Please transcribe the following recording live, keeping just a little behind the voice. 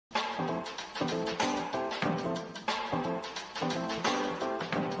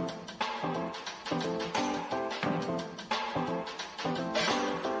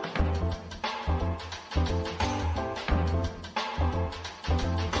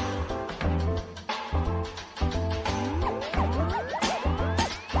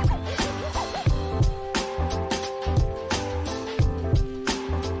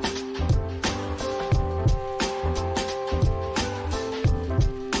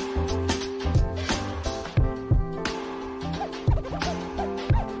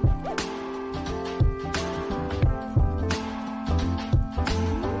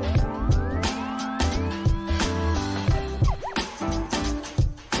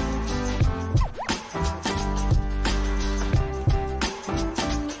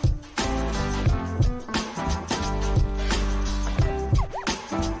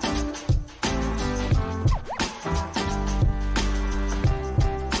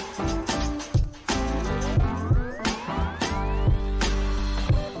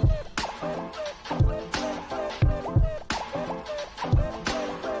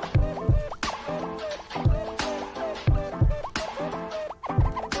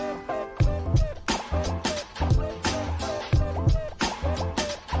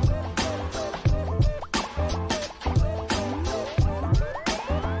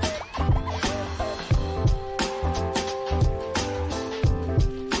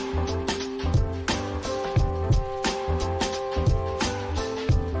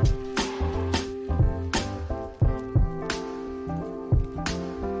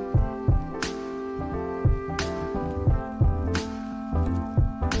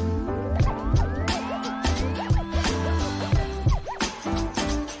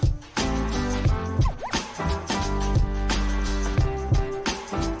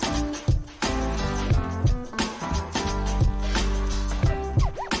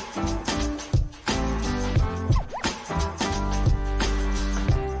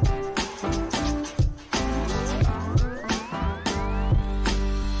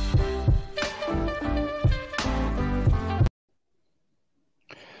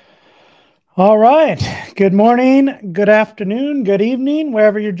All right. Good morning, good afternoon, good evening,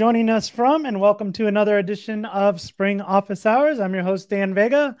 wherever you're joining us from, and welcome to another edition of Spring Office Hours. I'm your host, Dan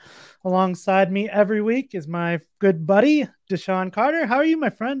Vega. Alongside me every week is my good buddy, DaShaun Carter. How are you, my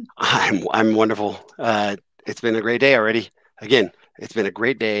friend? I'm wonderful. It's been a great day already. Again, it's been a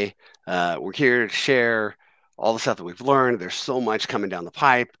great day. We're here to share all the stuff that we've learned. There's so much coming down the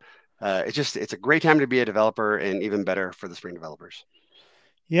pipe. It's a great time to be a developer, and even better for the spring developers.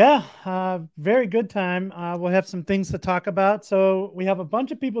 Yeah, very good time. We'll have some things to talk about. So we have a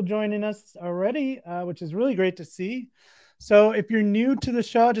bunch of people joining us already, which is really great to see. So if you're new to the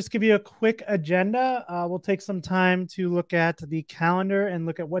show, I'll just give you a quick agenda. We'll take some time to look at the calendar and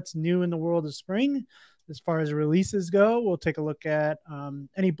look at what's new in the world of spring. As far as releases go, we'll take a look at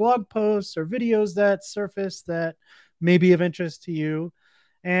any blog posts or videos that surface that may be of interest to you.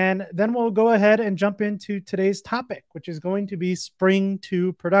 And then we'll go ahead and jump into today's topic, which is going to be spring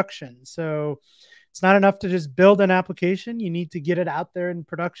to production. So it's not enough to just build an application. You need to get it out there in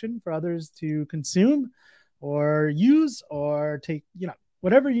production for others to consume or use or take,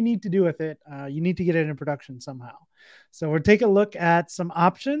 whatever you need to do with it. You need to get it in production somehow. So we'll take a look at some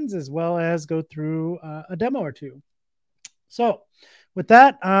options as well as go through a demo or two. So with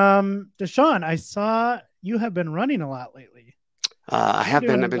that, DaShaun, I saw you have been running a lot lately. I've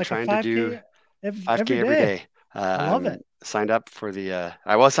been trying to do 5K every day. I love it. I was signed up for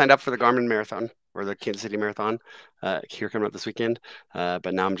the Garmin Marathon or the Kansas City Marathon here coming up this weekend.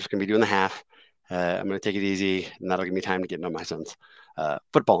 But now I'm just going to be doing the half. I'm going to take it easy, and that'll give me time to get into my son's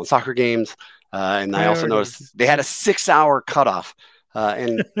football and soccer games. And I also noticed they had a 6-hour cutoff.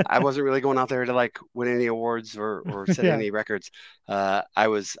 And I wasn't really going out there to win any awards or set any records. I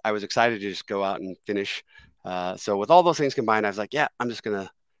was excited to just go out and finish. So with all those things combined, I was like, yeah, I'm just going to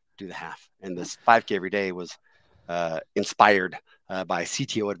do the half. And this 5K every day was inspired by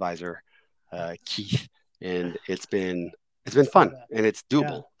CTO advisor Keith. And it's been fun and it's doable.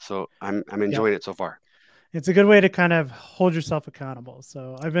 Yeah. So I'm enjoying it so far. It's a good way to kind of hold yourself accountable.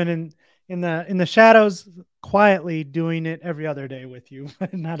 So I've been in the shadows quietly doing it every other day with you,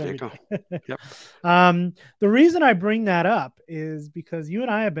 but not every day. Yep. The reason I bring that up is because you and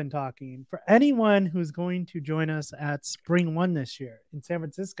I have been talking. For anyone who's going to join us at Spring One this year in San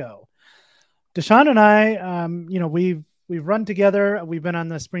Francisco, DaShaun and I, we've run together. We've been on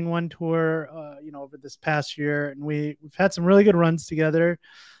the Spring One tour, over this past year, and we've had some really good runs together.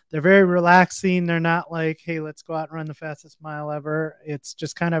 They're very relaxing. They're not like, hey, let's go out and run the fastest mile ever. It's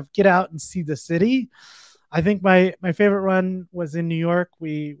just kind of get out and see the city. I think my favorite run was in New York.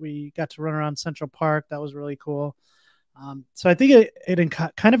 We got to run around Central Park. That was really cool. So I think it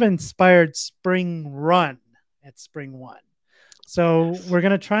kind of inspired Spring Run at Spring One. So we're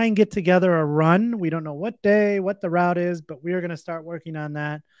gonna try and get together a run. We don't know what day, what the route is, but we are gonna start working on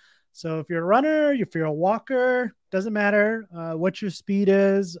that. So if you're a runner, if you're a walker, doesn't matter what your speed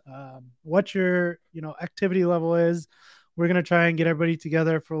is, what your activity level is. We're gonna try and get everybody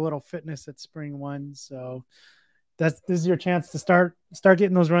together for a little fitness at Spring One. So this is your chance to start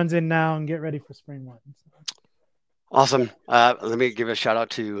getting those runs in now and get ready for Spring One. Awesome. Let me give a shout out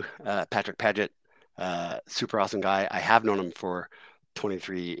to Patrick Paget. Super awesome guy. I have known him for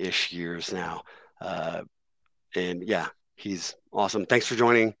 23-ish years now. And yeah, he's awesome. Thanks for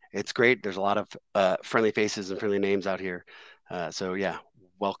joining. It's great. There's a lot of friendly faces and friendly names out here. So yeah,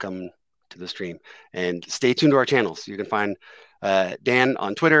 welcome to the stream. And stay tuned to our channels. You can find Dan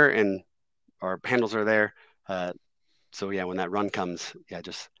on Twitter, and our handles are there. So yeah, when that run comes, yeah,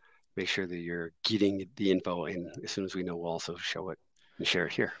 just make sure that you're getting the info. And as soon as we know, we'll also show it and share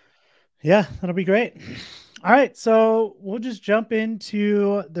it here. Yeah, that'll be great. All right, so we'll just jump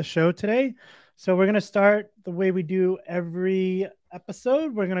into the show today. So we're going to start the way we do every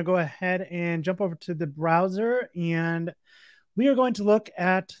episode. We're going to go ahead and jump over to the browser, and we are going to look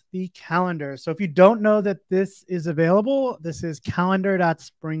at the calendar. So if you don't know that this is available, this is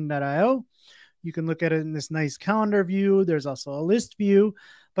calendar.spring.io. You can look at it in this nice calendar view. There's also a list view,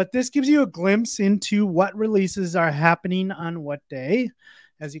 but this gives you a glimpse into what releases are happening on what day.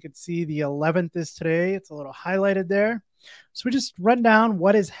 As you can see, the 11th is today. It's a little highlighted there. So we just run down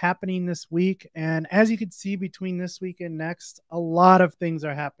what is happening this week. And as you can see, between this week and next, a lot of things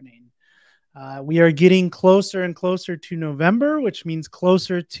are happening. We are getting closer and closer to November, which means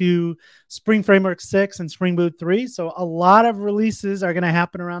closer to Spring Framework 6 and Spring Boot 3. So a lot of releases are going to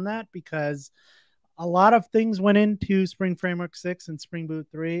happen around that, because a lot of things went into Spring Framework 6 and Spring Boot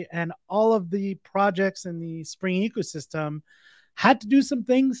 3, and all of the projects in the Spring ecosystem had to do some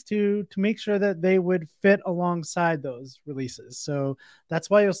things to make sure that they would fit alongside those releases. So that's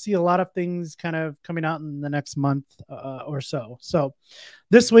why you'll see a lot of things kind of coming out in the next month or so. So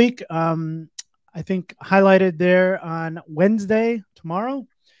this week, I think highlighted there on Wednesday, tomorrow,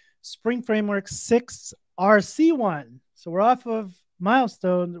 Spring Framework 6 RC1. So we're off of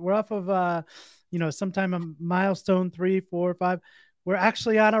milestones. We're off of, sometime a milestone 3, 4, 5. We're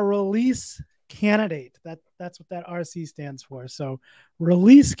actually on a release candidate. That's what that RC stands for. So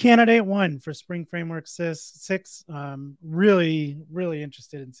release candidate 1 for Spring Framework 6. Really, really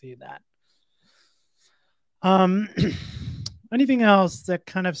interested in seeing that. Anything else that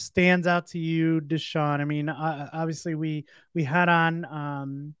kind of stands out to you, DaShaun? I mean, obviously we had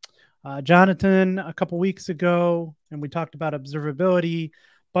on Jonathan a couple weeks ago, and we talked about observability.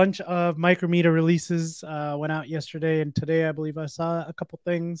 Bunch of Micrometer releases went out yesterday, and today I believe I saw a couple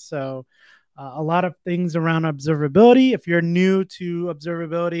things. So a lot of things around observability. If you're new to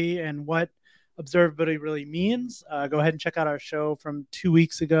observability and what observability really means, go ahead and check out our show from 2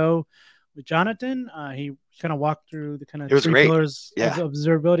 weeks ago with Jonathan. He kind of walked through the kind of 3 pillars of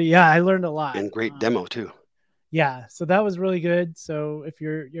observability. Yeah, I learned a lot. And great demo too. Yeah, so that was really good. So if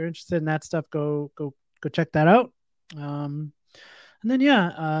you're interested in that stuff, go check that out. And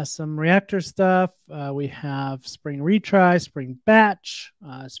then, some Reactor stuff. We have Spring Retry, Spring Batch,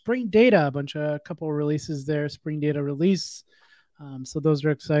 Spring Data, a couple of releases there, Spring Data release. So those are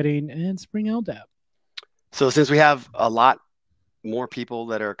exciting, and Spring LDAP. So since we have a lot more people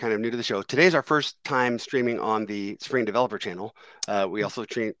that are kind of new to the show, today's our first time streaming on the Spring Developer channel. We also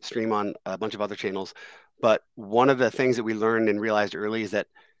stream on a bunch of other channels. But one of the things that we learned and realized early is that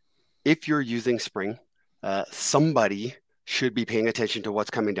if you're using Spring, somebody should be paying attention to what's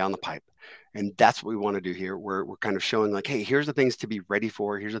coming down the pipe. And that's what we want to do here. We're kind of showing like, hey, here's the things to be ready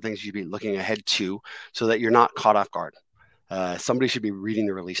for. Here's the things you should be looking ahead to, so that you're not caught off guard. Somebody should be reading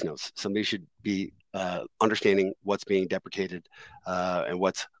the release notes. Somebody should be understanding what's being deprecated and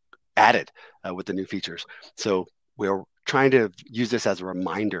what's added with the new features. So we're trying to use this as a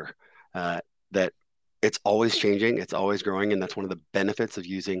reminder that it's always changing, it's always growing. And that's one of the benefits of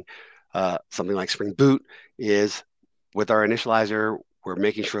using something like Spring Boot is, with our initializer, we're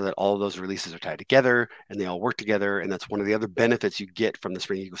making sure that all of those releases are tied together and they all work together. And that's one of the other benefits you get from the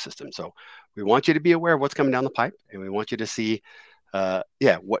Spring ecosystem. So we want you to be aware of what's coming down the pipe, and we want you to see,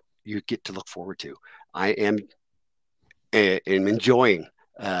 what you get to look forward to. I am enjoying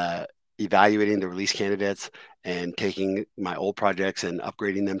evaluating the release candidates and taking my old projects and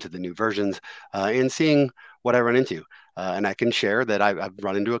upgrading them to the new versions and seeing what I run into. And I can share that I've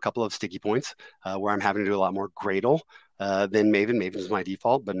run into a couple of sticky points where I'm having to do a lot more Gradle than Maven. Maven is my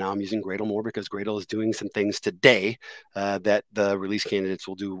default, but now I'm using Gradle more because Gradle is doing some things today that the release candidates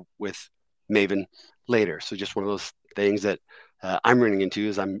will do with Maven later. So just one of those things that I'm running into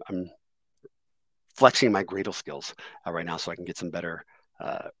is I'm flexing my Gradle skills right now so I can get some better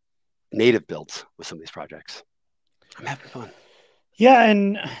native builds with some of these projects. I'm having fun. Yeah,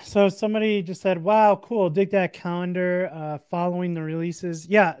 and so somebody just said, wow, cool, dig that calendar following the releases.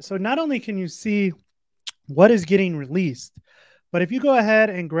 Yeah, so not only can you see what is getting released, but if you go ahead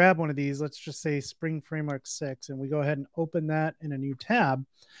and grab one of these, let's just say Spring Framework 6, and we go ahead and open that in a new tab,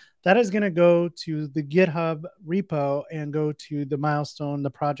 that is going to go to the GitHub repo and go to the milestone, the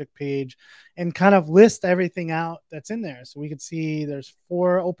project page, and kind of list everything out that's in there. So we can see there's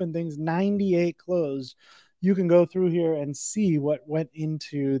 4 open things, 98 closed. You can go through here and see what went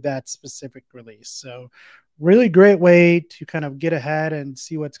into that specific release. So really great way to kind of get ahead and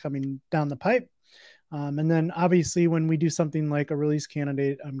see what's coming down the pipe. And then obviously when we do something like a release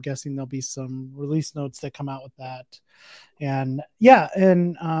candidate, I'm guessing there'll be some release notes that come out with that. And yeah,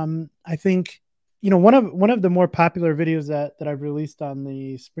 and I think, you know, one of the more popular videos that I've released on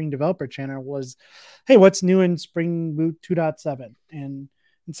the Spring Developer channel was, hey, what's new in Spring Boot 2.7? And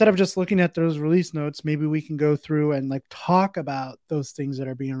instead of just looking at those release notes, maybe we can go through and like talk about those things that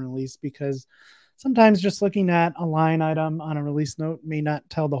are being released, because sometimes just looking at a line item on a release note may not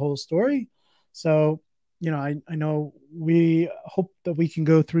tell the whole story. So, you know, I know we hope that we can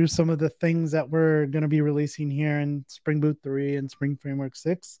go through some of the things that we're going to be releasing here in Spring Boot 3 and Spring Framework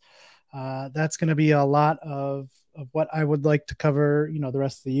 6. That's going to be a lot of what I would like to cover, you know, the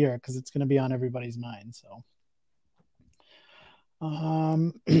rest of the year, because it's going to be on everybody's mind. So,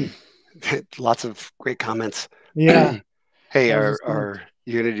 lots of great comments. yeah. Hey, are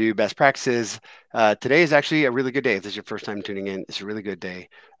you going to do best practices? Today is actually a really good day. If this is your first time tuning in, it's a really good day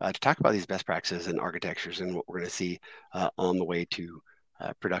to talk about these best practices and architectures and what we're going to see on the way to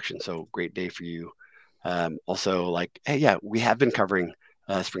production. So great day for you. Also, like, hey, yeah, we have been covering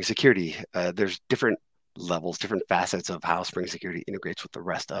Spring Security. There's different levels, different facets of how Spring Security integrates with the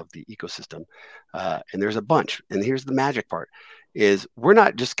rest of the ecosystem. And there's a bunch. And here's the magic part is we're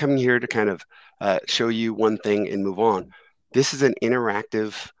not just coming here to kind of show you one thing and move on. This is an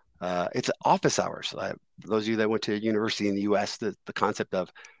interactive, it's office hours. For those of you that went to university in the US, the concept of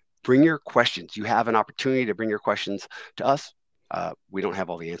bring your questions. You have an opportunity to bring your questions to us. We don't have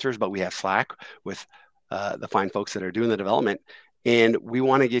all the answers, but we have Slack with the fine folks that are doing the development. And we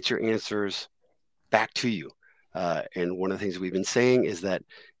want to get your answers back to you. And one of the things we've been saying is that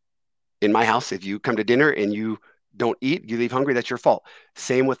in my house, if you come to dinner and you don't eat, you leave hungry, that's your fault.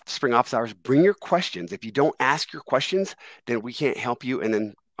 Same with Spring Office Hours. Bring your questions. If you don't ask your questions, then we can't help you. And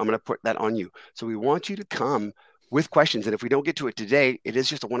then I'm going to put that on you. So we want you to come with questions. And if we don't get to it today, it is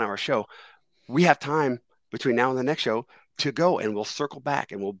just a 1-hour show. We have time between now and the next show to go, and we'll circle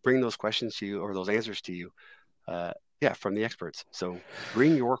back and we'll bring those questions to you or those answers to you. Yeah, from the experts. So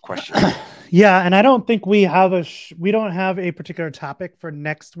bring your questions. Yeah, and I don't think we have we don't have a particular topic for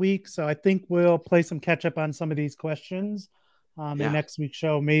next week, so I think we'll play some catch up on some of these questions. The next week's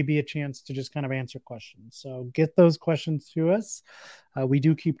show may be a chance to just kind of answer questions. So get those questions to us. We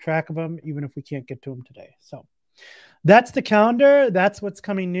do keep track of them, even if we can't get to them today. So that's the calendar. That's what's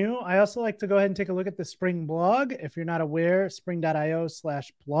coming new. I also like to go ahead and take a look at the Spring blog. If you're not aware,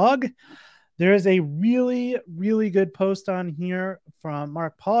 spring.io/blog. There is a really, really good post on here from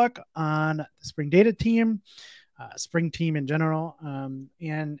Mark Pollock on the Spring Data team, Spring team in general,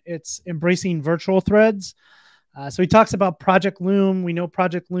 and it's embracing virtual threads. So he talks about Project Loom. We know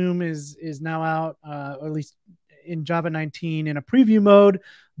Project Loom is now out, or at least in Java 19 in a preview mode.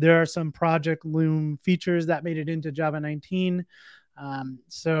 There are some Project Loom features that made it into Java 19.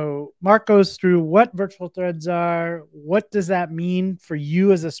 So Mark goes through what virtual threads are, what does that mean for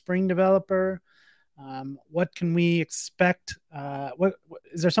you as a Spring developer, what can we expect, what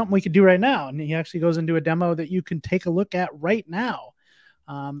is there something we could do right now? And he actually goes into a demo that you can take a look at right now,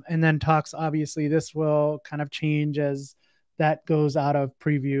 and then talks, obviously this will kind of change as that goes out of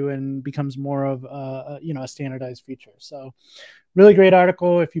preview and becomes more of a standardized feature. So really great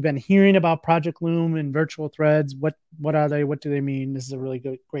article. If you've been hearing about Project Loom and virtual threads, what are they? What do they mean? This is a really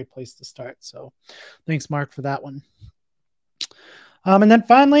great place to start. So thanks, Mark, for that one. And then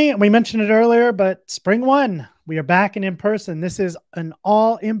finally, we mentioned it earlier, but Spring 1, we are back in person. This is an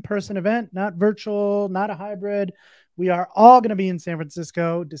all in-person event, not virtual, not a hybrid. We are all going to be in San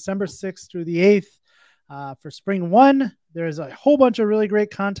Francisco, December 6th through the 8th. For Spring 1, there's a whole bunch of really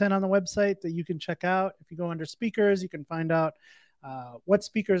great content on the website that you can check out. If you go under speakers, you can find out what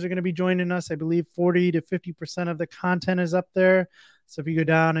speakers are going to be joining us. I believe 40 to 50% of the content is up there. So if you go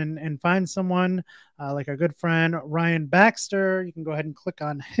down and find someone like our good friend Ryan Baxter, you can go ahead and click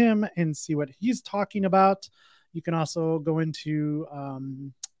on him and see what he's talking about. You can also go into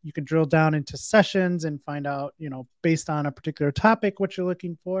you can drill down into sessions and find out, based on a particular topic, what you're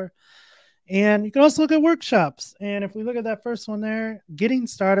looking for. And you can also look at workshops. And if we look at that first one there, getting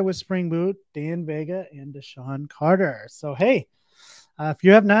started with Spring Boot, Dan Vega and DaShaun Carter. So, hey, if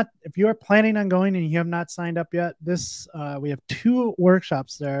you are planning on going and you have not signed up yet, we have 2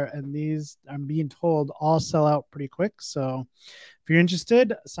 workshops there, and these, I'm being told, all sell out pretty quick. So if you're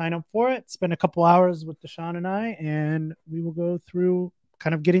interested, sign up for it. Spend a couple hours with DaShaun and I, and we will go through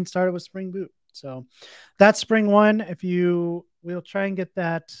kind of getting started with Spring Boot. So that's Spring 1. We'll try and get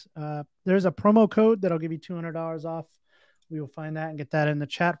that. There's a promo code that'll give you $200 off. We will find that and get that in the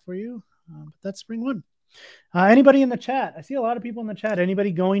chat for you. But that's Spring 1. Anybody in the chat? I see a lot of people in the chat.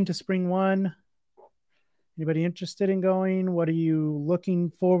 Anybody going to Spring 1? Anybody interested in going? What are you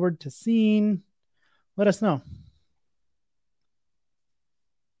looking forward to seeing? Let us know.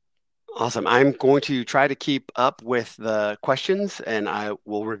 Awesome. I'm going to try to keep up with the questions, and I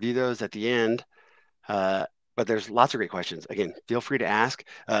will review those at the end. But there's lots of great questions. Again, feel free to ask.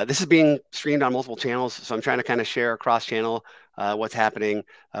 This is being streamed on multiple channels, so I'm trying to kind of share across channel what's happening.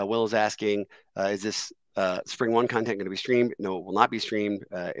 Will is asking, is this Spring 1 content going to be streamed? No, it will not be streamed.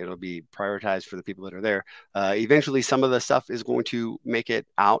 It'll be prioritized for the people that are there. Eventually, some of the stuff is going to make it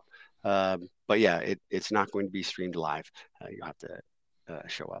out. But yeah, it's not going to be streamed live. You'll have to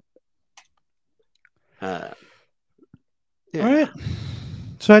show up. Yeah. All right.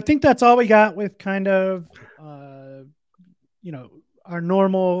 So I think that's all we got with kind of, our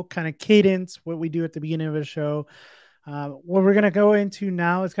normal kind of cadence, what we do at the beginning of the show. What we're going to go into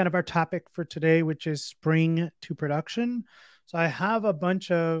now is kind of our topic for today, which is spring to production. So I have a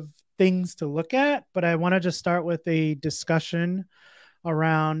bunch of things to look at, but I want to just start with a discussion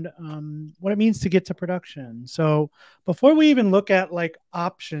around what it means to get to production. So before we even look at like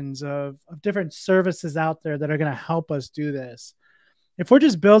options of different services out there that are going to help us do this, if we're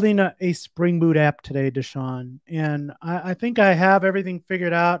just building a Spring Boot app today, DaShaun, and I think I have everything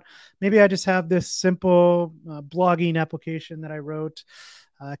figured out. Maybe I just have this simple blogging application that I wrote,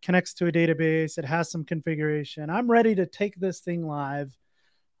 connects to a database. It has some configuration. I'm ready to take this thing live.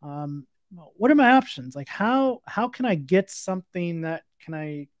 What are my options? Like how can I get something that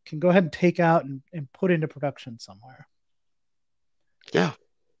can go ahead and take out and put into production somewhere? Yeah.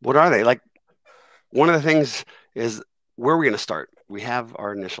 What are they? Like, one of the things is, where are we going to start? We have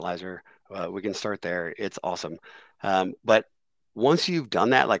our initializer. We can start there. It's awesome. But once you've done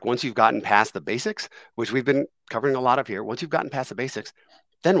that, like once you've gotten past the basics, which we've been covering a lot of here, once you've gotten past the basics,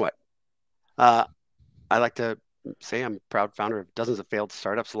 then what? I like to say I'm a proud founder of dozens of failed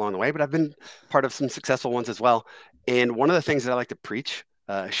startups along the way, but I've been part of some successful ones as well. And one of the things that I like to preach,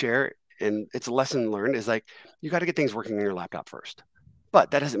 share, and it's a lesson learned, is like, you got to get things working on your laptop first.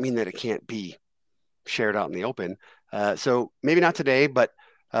 But that doesn't mean that it can't be shared out in the open. So maybe not today, but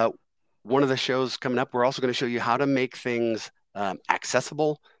one of the shows coming up, we're also going to show you how to make things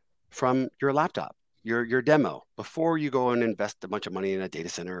accessible from your laptop, your demo, before you go and invest a bunch of money in a data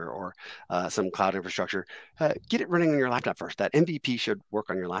center or some cloud infrastructure. Get it running on your laptop first. That MVP should work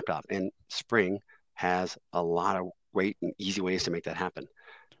on your laptop, and Spring has a lot of great and easy ways to make that happen.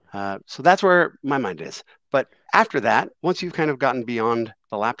 So that's where my mind is. But after that, once you've kind of gotten beyond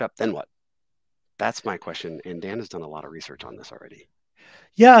the laptop, then what? That's my question. And Dan has done a lot of research on this already.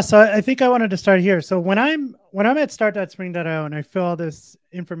 Yeah, so I think I wanted to start here. So when I'm at start.spring.io and I fill all this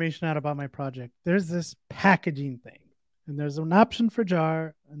information out about my project, there's this packaging thing, and there's an option for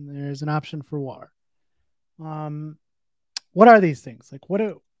jar and there's an option for war. What are these things? Like,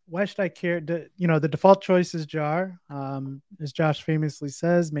 why should I care? The default choice is jar. As Josh famously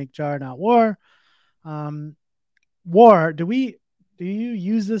says, make jar, not war. War, do you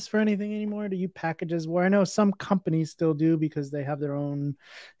use this for anything anymore? Do you package as war? I know some companies still do because they have their own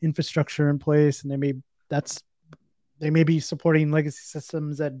infrastructure in place, and they may be supporting legacy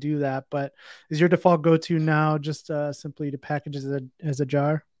systems that do that. But is your default go-to now just simply to package as a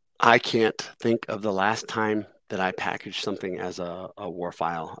jar? I can't think of the last time that I packaged something as a war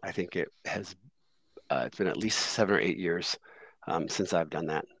file. I think it's been at least 7 or 8 years since I've done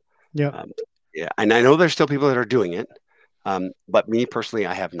that. Yeah. Yeah, and I know there's still people that are doing it. But me personally,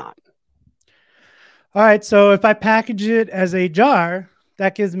 I have not. All right. So if I package it as a jar,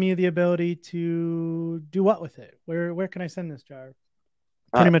 that gives me the ability to do what with it? Where can I send this jar?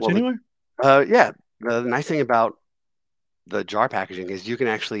 Pretty much anywhere? Yeah. The nice thing about the jar packaging is you can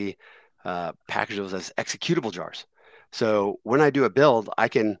actually package those as executable jars. So when I do a build, I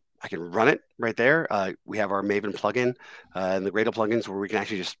can I can run it right there. We have our Maven plugin and the Gradle plugins where we can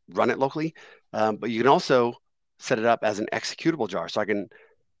actually just run it locally. But you can also set it up as an executable jar. So I can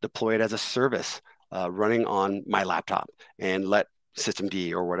deploy it as a service running on my laptop and let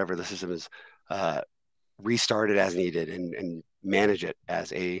systemd or whatever the system is restart it as needed and manage it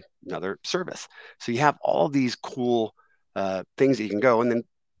as another service. So you have all of these cool things that you can go. And then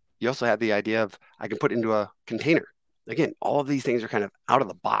you also have the idea of I can put into a container. Again, all of these things are kind of out of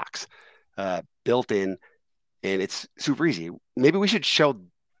the box, built in, and it's super easy. Maybe we should show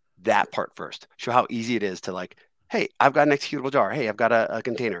that part first, show how easy it is to like, hey, I've got an executable jar. Hey, I've got a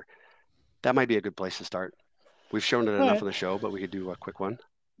container. That might be a good place to start. We've shown it enough on the show, but we could do a quick one.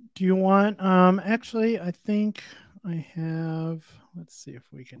 Do you want, actually, I think I have, let's see if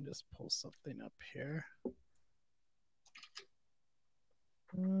we can just pull something up here.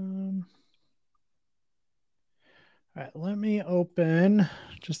 All right, let me open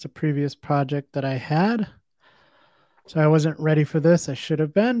just a previous project that I had. So I wasn't ready for this. I should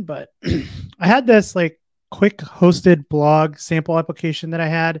have been, but I had this like quick hosted blog sample application that I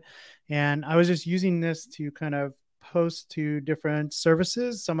had. And I was just using this to kind of post to different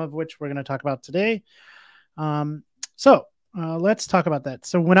services, some of which we're going to talk about today. So let's talk about that.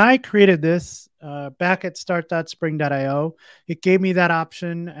 So when I created this back at start.spring.io, it gave me that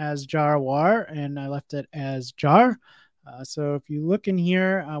option as jar war, and I left it as jar. So if you look in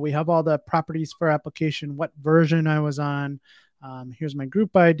here, we have all the properties for application, what version I was on. Here's my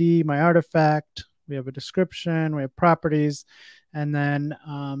group ID, my artifact. We have a description, we have properties, and then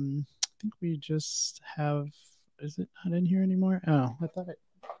I think we just have, is it not in here anymore? Oh, I thought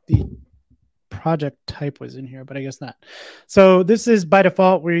the project type was in here, but I guess not. So this is by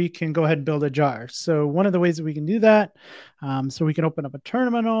default where you can go ahead and build a jar. So one of the ways that we can do that, so we can open up a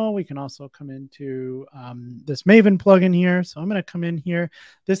terminal. We can also come into this Maven plugin here. So I'm going to come in here.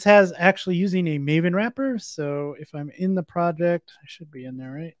 This has actually using a Maven wrapper. So if I'm in the project, I should be in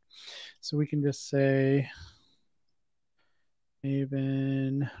there, right? So we can just say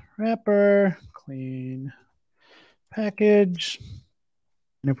Maven wrapper, clean package.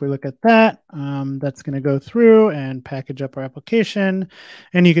 And if we look at that, that's going to go through and package up our application.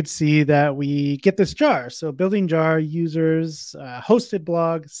 And you could see that we get this jar. So building jar users hosted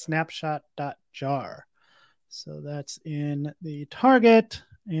blog snapshot.jar. So that's in the target,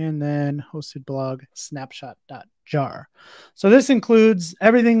 and then hosted blog snapshot.jar. So this includes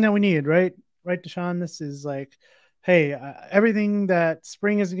everything that we need, right? Right, DaShaun? This is like, hey, everything that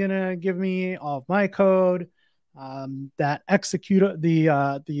Spring is going to give me, all of my code, that execute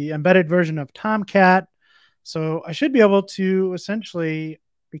the embedded version of Tomcat. So I should be able to essentially,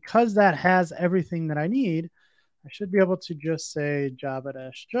 because that has everything that I need, I should be able to just say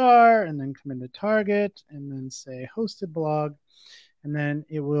java-jar and then come into target and then say hosted blog. And then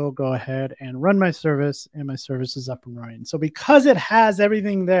it will go ahead and run my service, and my service is up and running. So because it has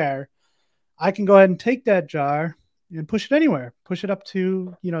everything there, I can go ahead and take that jar and push it anywhere, push it up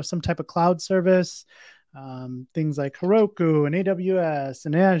to, some type of cloud service, things like Heroku and AWS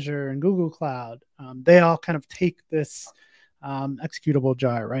and Azure and Google Cloud. They all kind of take this executable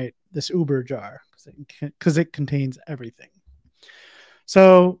jar, right? This Uber jar, because it contains everything.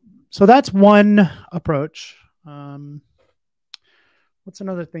 So that's one approach. What's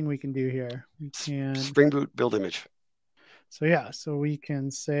another thing we can do here? We can Spring Boot build image. So yeah, so we can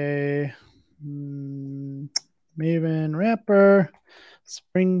say Maven wrapper,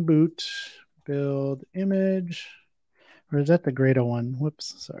 Spring Boot build image, or is that the Gradle one?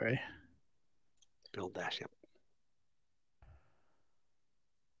 Whoops, sorry. Build dash, yep.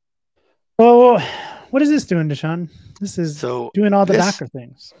 So what is this doing, DaShaun? This is doing all the Docker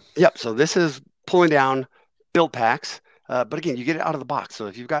things. Yep, so this is pulling down build packs, but again, you get it out of the box. So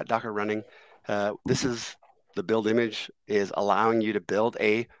if you've got Docker running, this is the build image is allowing you to build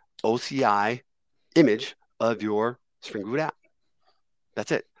a OCI image of your Spring Boot app.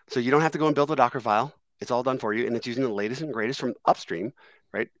 That's it. So you don't have to go and build a Docker file. It's all done for you, and it's using the latest and greatest from upstream,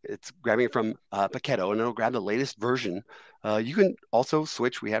 right? It's grabbing it from Paketo, and it'll grab the latest version. You can also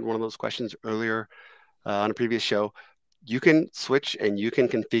switch. We had one of those questions earlier on a previous show. You can switch, and you can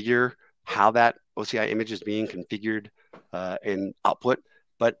configure how that OCI image is being configured in output,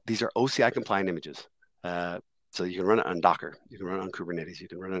 but these are OCI compliant images. So you can run it on Docker, you can run it on Kubernetes, you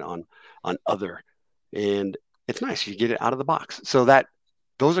can run it on other, and it's nice. You get it out of the box. So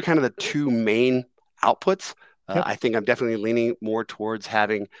those are kind of the two main outputs. Yep. I think I'm definitely leaning more towards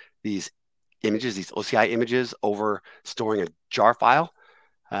having these images, these OCI images, over storing a jar file.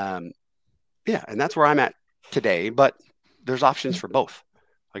 Yeah, and that's where I'm at today, but there's options for both.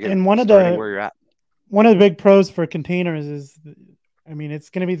 Again, and where you're at. One of the big pros for containers is, I mean, it's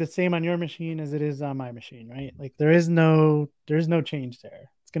going to be the same on your machine as it is on my machine, right? Like there's no change there.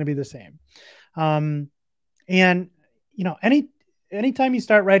 It's going to be the same. Um, and anytime you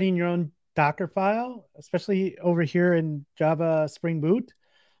start writing your own Docker file, especially over here in Java Spring Boot,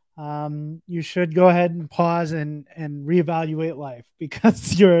 you should go ahead and pause and reevaluate life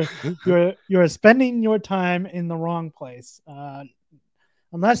because you're spending your time in the wrong place.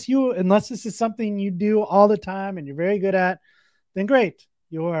 Unless this is something you do all the time and you're very good at, then great.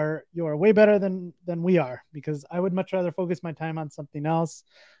 You are way better than we are, because I would much rather focus my time on something else.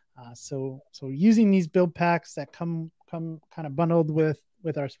 So using these build packs that come kind of bundled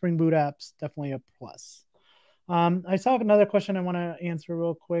with our Spring Boot apps, definitely a plus. I saw another question I want to answer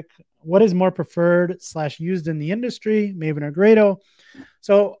real quick. What is more preferred / used in the industry, Maven or Gradle?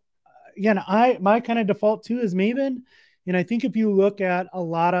 So again, my kind of default too is Maven. And I think if you look at a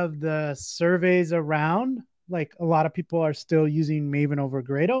lot of the surveys around, like a lot of people are still using Maven over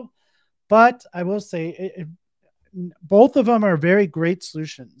Gradle. But I will say both of them are very great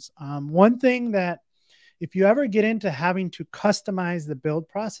solutions. One thing that if you ever get into having to customize the build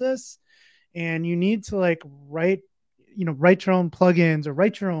process and you need to like write your own plugins or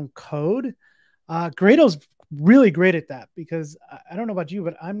write your own code, Gradle's really great at that, because I don't know about you,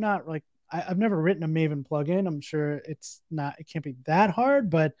 but I'm not like, I've never written a Maven plugin. I'm sure it can't be that hard,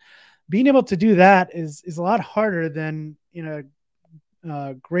 but being able to do that is a lot harder than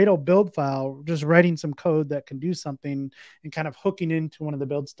Gradle build file, just writing some code that can do something and kind of hooking into one of the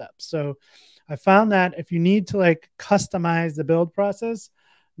build steps. So I found that if you need to like customize the build process,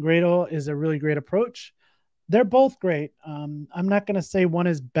 Gradle is a really great approach. They're both great. I'm not going to say one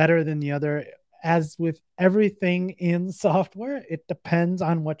is better than the other. As with everything in software, it depends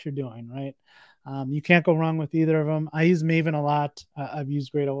on what you're doing, right? You can't go wrong with either of them. I use Maven a lot. I've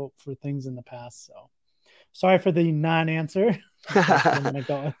used Gradle for things in the past. So sorry for the non-answer. I'm going to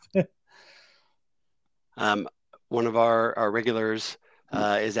go with it. One of our regulars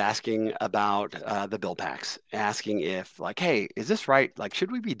is asking about the build packs, asking if like, hey, is this right? Like,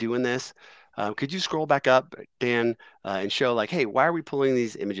 should we be doing this? Could you scroll back up, Dan, and show like, hey, why are we pulling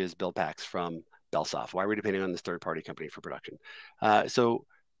these images build packs from Bellsoft? Why are we depending on this third-party company for production? So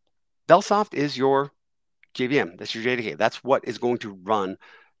Bellsoft is your JVM. That's your JDK. That's what is going to run.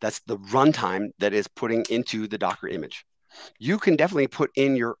 That's the runtime that is putting into the Docker image. You can definitely put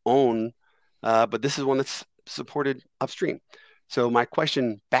in your own, but this is one that's supported upstream. So my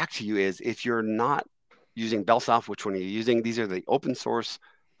question back to you is, if you're not using Bellsoft, which one are you using? These are the open source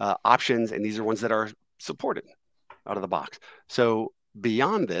options, and these are ones that are supported out of the box. So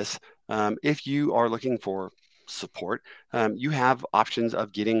beyond this, if you are looking for support, you have options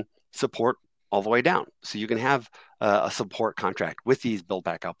of getting support all the way down. So you can have a support contract with these build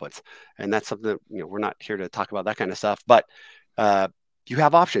pack outputs. And that's something that, we're not here to talk about that kind of stuff, but you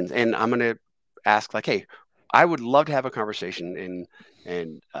have options. And I'm going to ask like, hey, I would love to have a conversation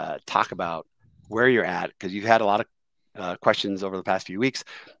and talk about where you're at, because you've had a lot of questions over the past few weeks,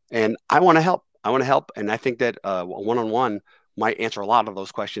 and I want to help. And I think that one-on-one might answer a lot of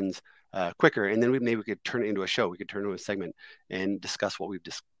those questions quicker. And then maybe we could turn it into a show. We could turn it into a segment and discuss what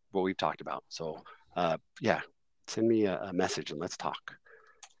we've talked about. So yeah, send me a message and let's talk.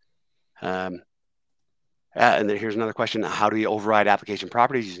 And then here's another question. How do we override application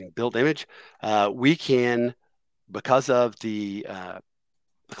properties using build image? We can, because of the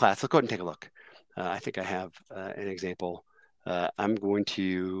class. Let's go ahead and take a look. I think I have an example. I'm going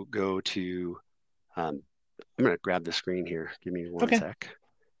to go to, I'm going to grab the screen here. Give me one sec.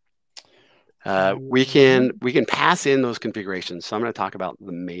 We can pass in those configurations. So I'm going to talk about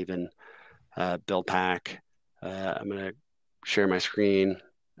the Maven build pack. I'm going to share my screen,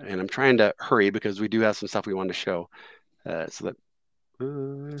 and I'm trying to hurry because we do have some stuff we want to show. So that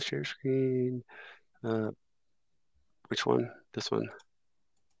share screen. Which one? This one.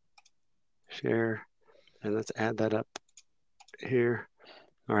 Share, and let's add that up here.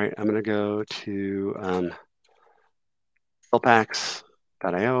 All right, I'm going to go to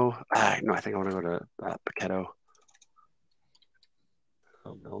buildpacks.io. No, I think I want to go to Paketo.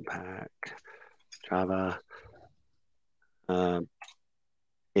 Build pack, Java. And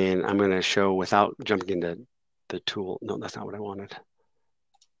I'm going to show without jumping into the tool. No, that's not what I wanted.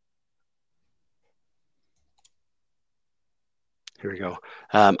 Here we go.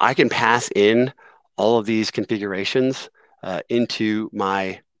 I can pass in all of these configurations into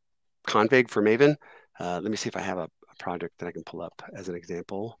my config for Maven. Let me see if I have a project that I can pull up as an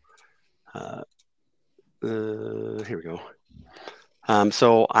example. Here we go.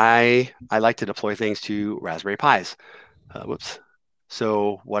 So I like to deploy things to Raspberry Pis. Whoops.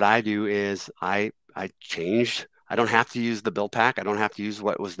 So what I do is I I don't have to use the build pack. I don't have to use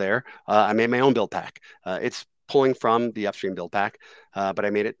what was there. I made my own build pack. It's pulling from the upstream build pack, but I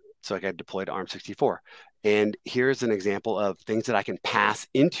made it so I could deploy to ARM64. And here's an example of things that I can pass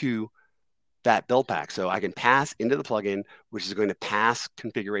into that build pack. So I can pass into the plugin, which is going to pass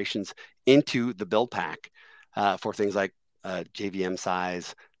configurations into the build pack for things like JVM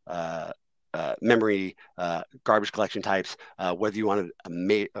size, memory, garbage collection types, whether you want a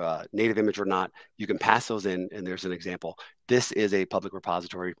native image or not, you can pass those in, and there's an example. This is a public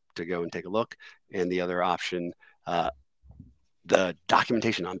repository to go and take a look. And the other option, the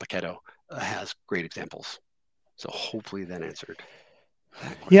documentation on Paketo has great examples. So hopefully that answered.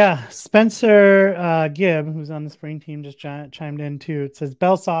 Yeah, Spencer Gibb, who's on the Spring team, just chimed in too. It says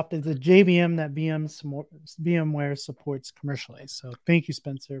Bellsoft is a JVM that VMware supports commercially. So thank you,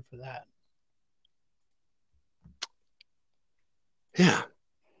 Spencer, for that. Yeah,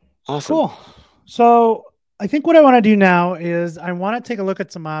 awesome. Cool. So I think what I want to do now is I want to take a look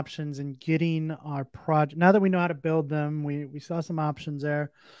at some options in getting our project. Now that we know how to build them, we saw some options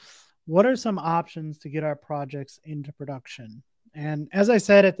there. What are some options to get our projects into production? And as I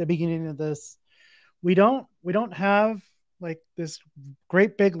said at the beginning of this, we don't have like this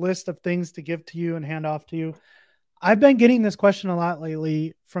great big list of things to give to you and hand off to you. I've been getting this question a lot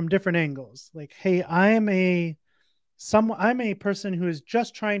lately from different angles. Like, hey, I'm a person who is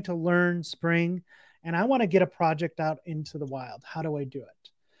just trying to learn Spring and I want to get a project out into the wild. How do I do it?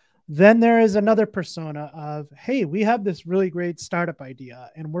 Then there is another persona of, hey, we have this really great startup idea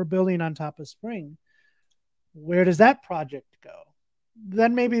and we're building on top of Spring. Where does that project go?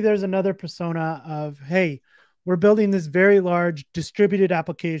 Then maybe there's another persona of, hey, we're building this very large distributed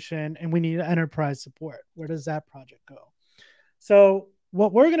application and we need enterprise support. Where does that project go? So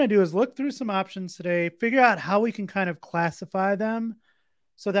what we're going to do is look through some options today, figure out how we can kind of classify them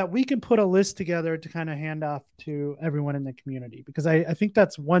so that we can put a list together to kind of hand off to everyone in the community. Because I think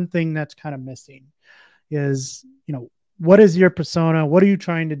that's one thing that's kind of missing is, you know, what is your persona? What are you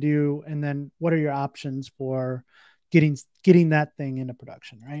trying to do? And then what are your options for getting that thing into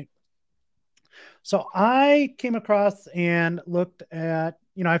production, right? So I came across and looked at,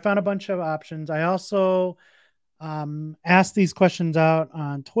 you know, I found a bunch of options. I also asked these questions out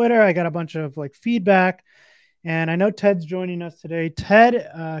on Twitter. I got a bunch of like feedback. And I know Ted's joining us today.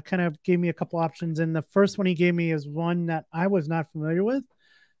 Ted kind of gave me a couple options. And the first one he gave me is one that I was not familiar with.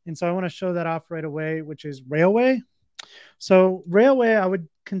 And so I want to show that off right away, which is Railway. So Railway, I would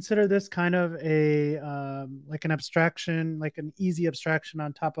consider this kind of a like an abstraction, like an easy abstraction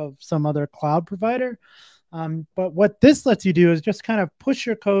on top of some other cloud provider. But what this lets you do is just kind of push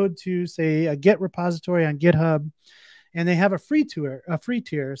your code to, say, a Git repository on GitHub. And they have a free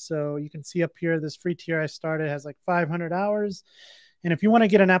tier. So you can see up here, this free tier I started has like 500 hours. And if you want to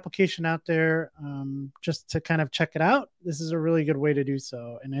get an application out there just to kind of check it out, this is a really good way to do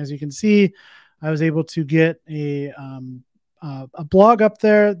so. And as you can see, I was able to get a blog up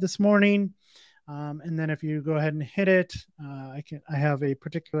there this morning. And then if you go ahead and hit it, I have a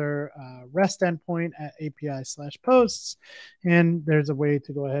particular REST endpoint at API/posts, and there's a way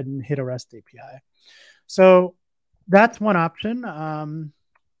to go ahead and hit a REST API. So that's one option.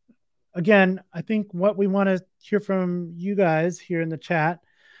 Again, I think what we want to hear from you guys here in the chat,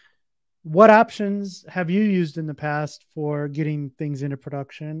 what options have you used in the past for getting things into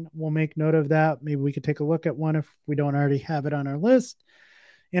production? We'll make note of that. Maybe we could take a look at one if we don't already have it on our list.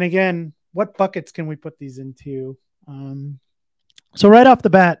 And again, what buckets can we put these into? So right off the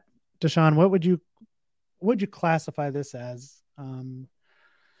bat, DaShaun, what would you classify this as?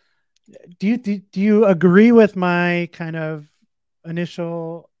 Do you agree with my kind of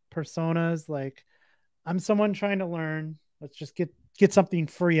initial personas? Like, I'm someone trying to learn. Let's just get something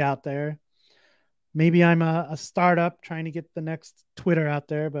free out there. Maybe I'm a startup trying to get the next Twitter out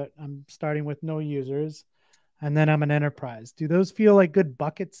there, but I'm starting with no users. And then I'm an enterprise. Do those feel like good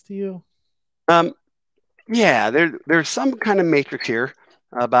buckets to you? Yeah, there's some kind of matrix here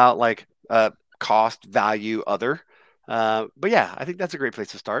about like cost, value, other. But yeah, I think that's a great place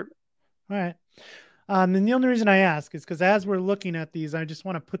to start. All right. And the only reason I ask is because as we're looking at these, I just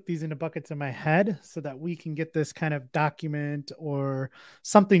want to put these into buckets in my head so that we can get this kind of document or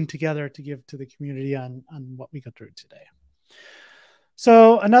something together to give to the community on what we go through today.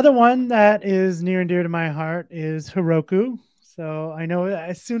 So another one that is near and dear to my heart is Heroku. So I know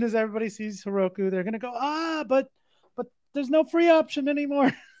as soon as everybody sees Heroku, they're going to go, but there's no free option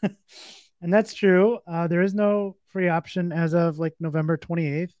anymore. And that's true. There is no free option as of like November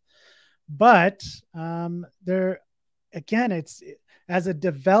 28th. But there, again, it's as a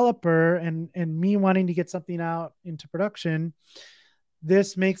developer and me wanting to get something out into production,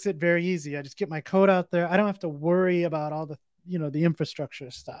 this makes it very easy. I just get my code out there. I don't have to worry about all the, the infrastructure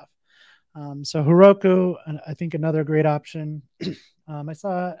stuff. So Heroku, I think another great option. I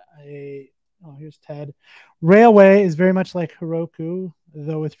saw here's Ted. Railway is very much like Heroku,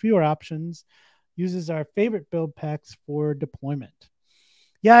 though with fewer options, uses our favorite build packs for deployment.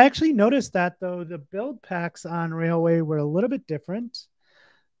 Yeah, I actually noticed that though. The build packs on Railway were a little bit different.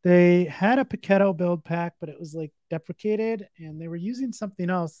 They had a Paketo build pack, but it was like deprecated, and they were using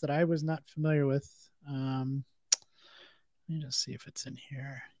something else that I was not familiar with. Let me just see if it's in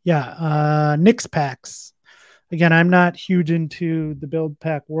here. Yeah, Nix packs. Again, I'm not huge into the build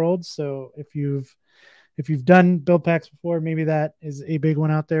pack world, so if you've done build packs before, maybe that is a big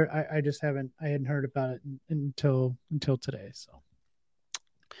one out there. I just hadn't heard about it until today. So,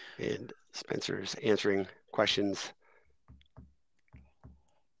 and Spencer's answering questions.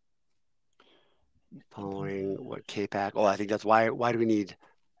 Following what KPack? Oh, I think that's why do we need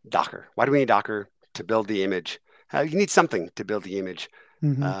Docker? Why do we need Docker to build the image? You need something to build the image.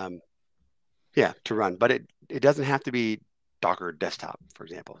 mm-hmm. To run, but it doesn't have to be Docker desktop, for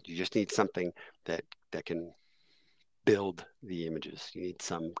example. You just need something that can build the images. You need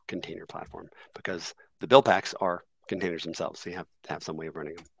some container platform because the build packs are containers themselves. So you have to have some way of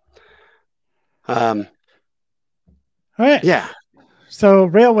running them. All right. Yeah. So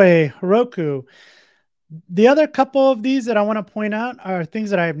Railway, Heroku. The other couple of these that I want to point out are things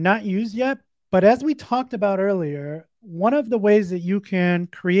that I have not used yet. But as we talked about earlier, one of the ways that you can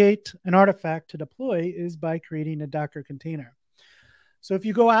create an artifact to deploy is by creating a Docker container. So if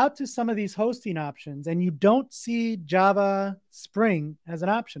you go out to some of these hosting options and you don't see Java Spring as an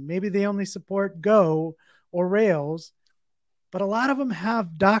option, maybe they only support Go or Rails, but a lot of them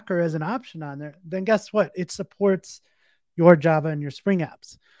have Docker as an option on there, then guess what? It supports your Java and your Spring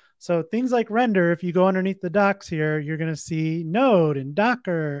apps. So things like render, if you go underneath the docs here, you're going to see Node and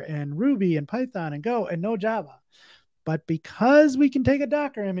Docker and Ruby and Python and Go and no Java. But because we can take a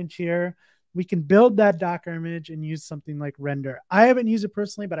Docker image here, we can build that Docker image and use something like render. I haven't used it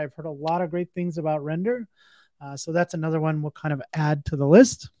personally, but I've heard a lot of great things about render. So that's another one we'll kind of add to the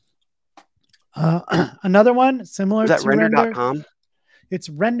list. Another one similar to render.com? It's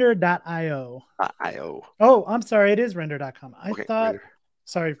render.io. .io. Oh, I'm sorry. It is render.com. I thought, render.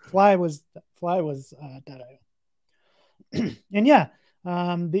 Sorry, fly was .io. And yeah,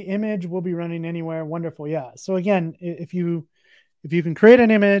 the image will be running anywhere. Wonderful. Yeah. So again, if you can create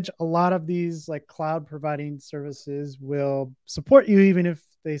an image, a lot of these like cloud providing services will support you, even if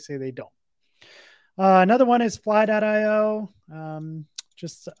they say they don't. Another one is fly.io.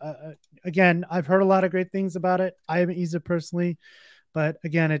 Again, I've heard a lot of great things about it. I haven't used it personally, but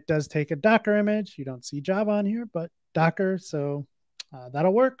again, it does take a Docker image. You don't see Java on here, but Docker. So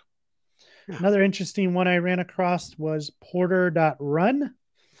that'll work. Yeah. Another interesting one I ran across was porter.run.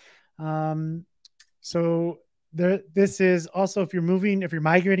 So this is also if you're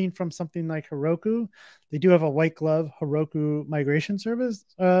migrating from something like Heroku, they do have a white glove Heroku migration service.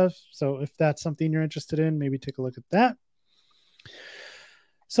 So if that's something you're interested in, maybe take a look at that.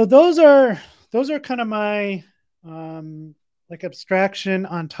 So those are kind of my like abstraction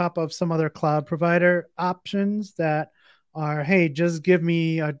on top of some other cloud provider options that are, hey, just give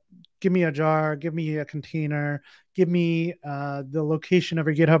me a jar, give me a container, give me the location of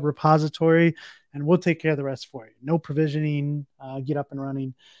your GitHub repository, and we'll take care of the rest for you. No provisioning, get up and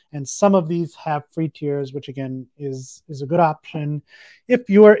running. And some of these have free tiers, which again is a good option if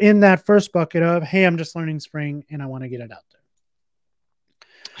you are in that first bucket of, hey, I'm just learning Spring and I want to get it out there.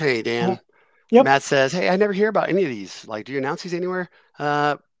 Hey, Dan. Yep. Matt says, hey, I never hear about any of these. Like, do you announce these anywhere?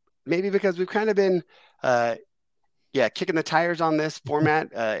 Maybe because we've kind of been kicking the tires on this format.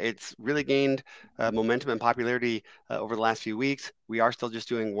 It's really gained momentum and popularity over the last few weeks. We are still just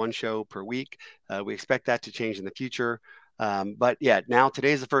doing one show per week. We expect that to change in the future. But yeah, now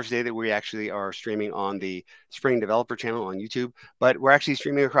today's the first day that we actually are streaming on the Spring Developer channel on YouTube, but we're actually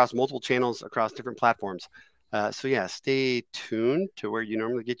streaming across multiple channels across different platforms. So yeah, stay tuned to where you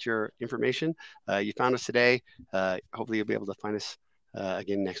normally get your information. You found us today. Hopefully you'll be able to find us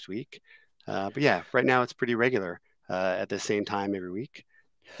again next week. But yeah, right now it's pretty regular at the same time every week.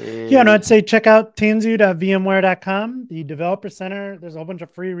 And I'd say check out tanzu.vmware.com, the developer center. There's a whole bunch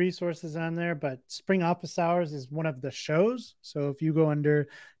of free resources on there, but Spring Office Hours is one of the shows. So if you go under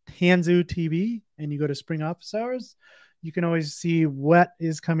Tanzu TV and you go to Spring Office Hours, you can always see what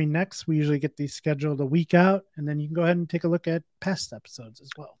is coming next. We usually get these scheduled a week out, and then you can go ahead and take a look at past episodes as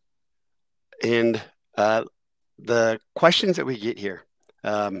well. And the questions that we get here,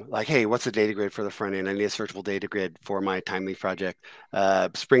 like, hey, what's the data grid for the front end? I need a searchable data grid for my Timely project.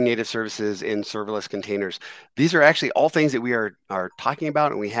 Spring Native services in serverless containers. These are actually all things that we are talking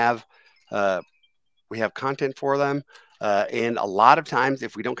about, and we have content for them. And a lot of times,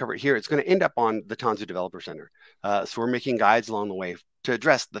 if we don't cover it here, it's going to end up on the Tanzu Developer Center. So we're making guides along the way to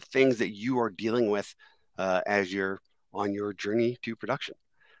address the things that you are dealing with as you're on your journey to production.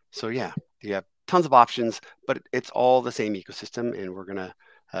 So yeah, you have tons of options, but it's all the same ecosystem, and we're gonna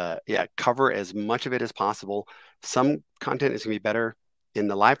cover as much of it as possible. Some content is gonna be better in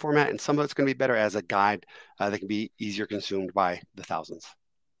the live format, and some of it's gonna be better as a guide that can be easier consumed by the thousands.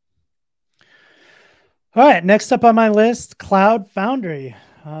 All right, next up on my list, Cloud Foundry.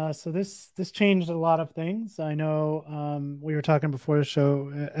 So this changed a lot of things. I know we were talking before the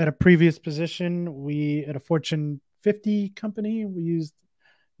show. At a previous position, we at a Fortune 50 company, we used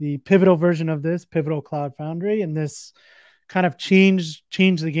the Pivotal version of this, Pivotal Cloud Foundry, and this kind of changed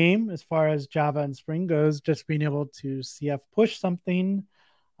the game as far as Java and Spring goes. Just being able to CF push something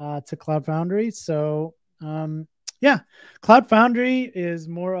to Cloud Foundry. So yeah, Cloud Foundry is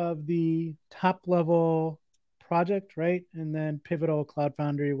more of the top level project, right? And then Pivotal Cloud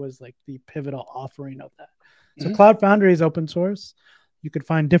Foundry was like the pivotal offering of that. So Cloud Foundry is open source. You could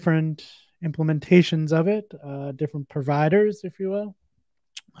find different implementations of it, different providers, if you will.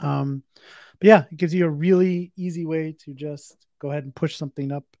 But yeah, it gives you a really easy way to just go ahead and push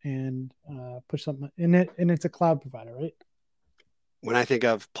something up and push something in it. And it's a cloud provider, right? When I think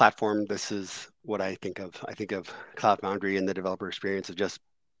of platform, this is what I think of. I think of Cloud Foundry and the developer experience of just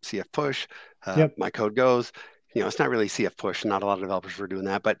CF push. Yep. My code goes. It's not really CF push. Not a lot of developers were doing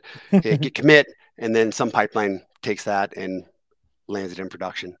that, but git commit, and then some pipeline takes that and lands it in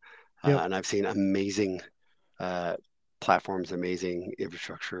production. Yep. And I've seen amazing platforms, amazing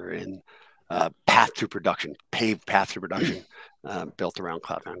infrastructure, and path to production, paved path to production built around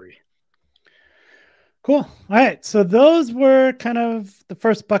Cloud Foundry. Cool. All right. So those were kind of the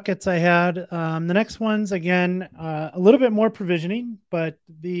first buckets I had. The next ones, again, a little bit more provisioning, but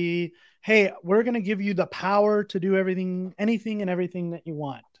hey, we're going to give you the power to do anything and everything that you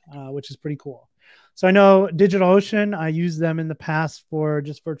want, which is pretty cool. So I know DigitalOcean, I used them in the past for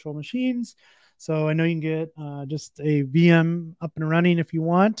just virtual machines. So I know you can get just a VM up and running if you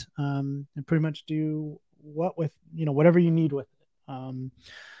want, and pretty much do whatever you need with it.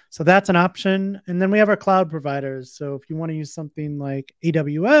 So that's an option. And then we have our cloud providers. So if you want to use something like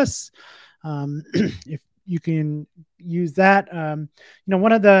AWS, if you can use that,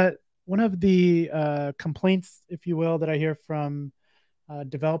 one of the complaints, if you will, that I hear from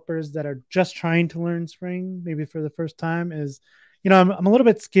developers that are just trying to learn Spring, maybe for the first time, is, I'm a little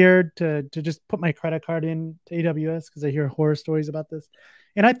bit scared to just put my credit card in to AWS because I hear horror stories about this.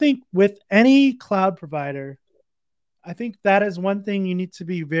 And I think with any cloud provider, I think that is one thing you need to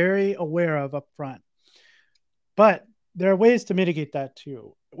be very aware of up front. But there are ways to mitigate that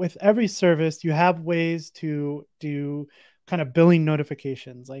too. With every service, you have ways to do kind of billing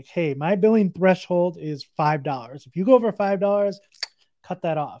notifications. Like, hey, my billing threshold is $5. If you go over $5, cut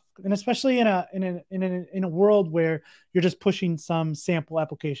that off. And especially in a world where you're just pushing some sample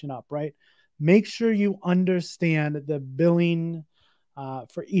application up, right? Make sure you understand the billing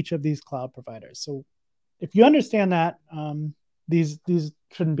for each of these cloud providers. So if you understand that, these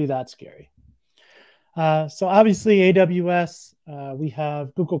shouldn't be that scary. So obviously AWS, we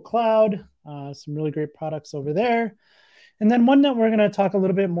have Google Cloud, some really great products over there. And then one that we're going to talk a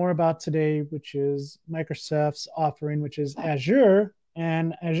little bit more about today, which is Microsoft's offering, which is Azure.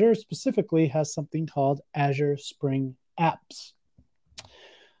 And Azure specifically has something called Azure Spring Apps.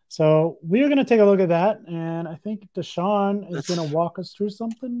 So we're going to take a look at that. And I think DaShaun is going to walk us through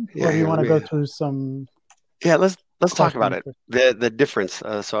something. Yeah, or do you want to go through some... Yeah, let's talk about it. The difference.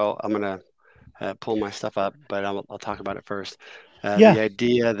 So I'm gonna pull my stuff up, but I'll talk about it first. The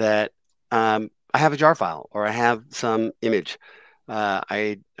idea that I have a jar file or I have some image.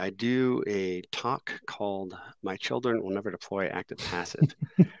 I do a talk called "My Children Will Never Deploy Active Passive."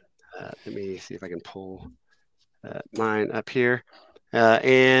 Let me see if I can pull mine up here.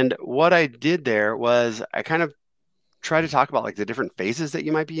 And what I did there was I kind of try to talk about like the different phases that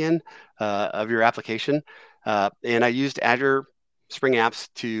you might be in of your application. And I used Azure Spring Apps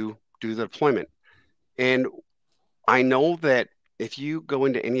to do the deployment. And I know that if you go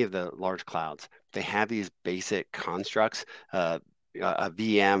into any of the large clouds, they have these basic constructs, a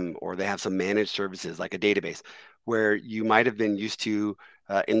VM, or they have some managed services like a database where you might have been used to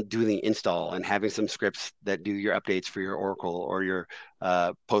in doing the install and having some scripts that do your updates for your Oracle or your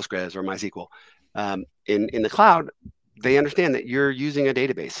Postgres or MySQL. In the cloud, they understand that you're using a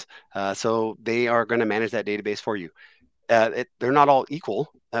database. So they are going to manage that database for you. they're not all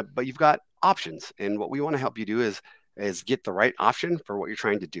equal, but you've got options. And what we want to help you do is get the right option for what you're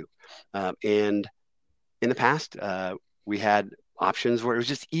trying to do. And in the past, we had options where it was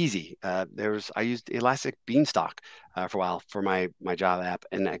just easy. I used Elastic Beanstalk for a while for my Java app,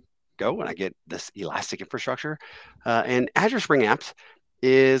 and I go and I get this Elastic infrastructure. And Azure Spring Apps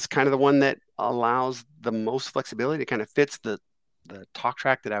is kind of the one that allows the most flexibility. It kind of fits the talk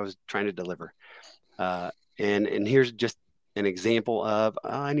track that I was trying to deliver. And here's just an example of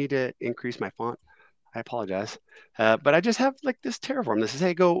I need to increase my font. I apologize, but I just have like this Terraform. This is,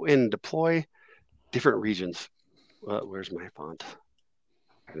 hey, go and deploy different regions. Where's my font?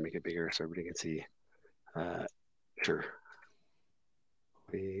 I'm gonna make it bigger so everybody can see. Sure.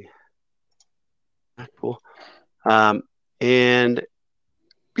 Cool. And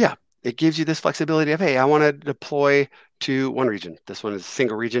yeah, it gives you this flexibility of, hey, I want to deploy to one region. This one is a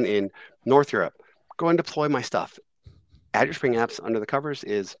single region in North Europe. Go and deploy my stuff. Azure Spring Apps under the covers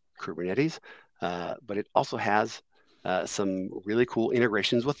is Kubernetes, but it also has some really cool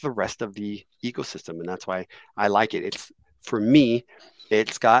integrations with the rest of the ecosystem, and that's why I like it. For me,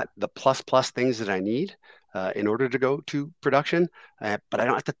 it's got the plus things that I need in order to go to production, but I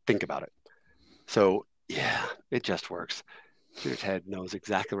don't have to think about it. So yeah, it just works. Ted knows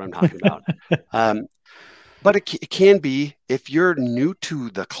exactly what I'm talking about. But it can be, if you're new to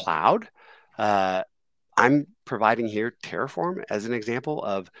the cloud, I'm providing here Terraform as an example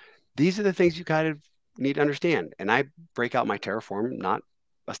of these are the things you kind of need to understand. And I break out my Terraform, not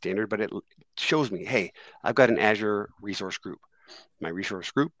a standard, but it shows me, hey, I've got an Azure resource group. My resource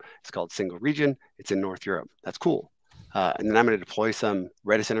group is called Single Region. It's in North Europe. That's cool. And then I'm going to deploy some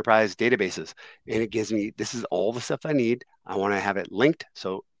Redis Enterprise databases. And it gives me, this is all the stuff I need. I want to have it linked.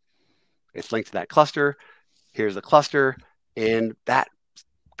 So it's linked to that cluster. Here's the cluster. And that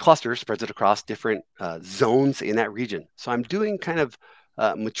cluster spreads it across different zones in that region. So I'm doing kind of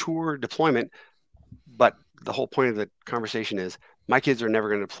mature deployment, but the whole point of the conversation is my kids are never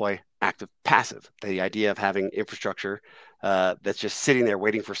going to deploy active passive. The idea of having infrastructure that's just sitting there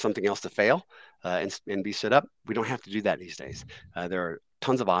waiting for something else to fail and be set up, we don't have to do that these days. There are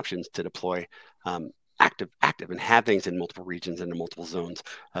tons of options to deploy active and have things in multiple regions and in multiple zones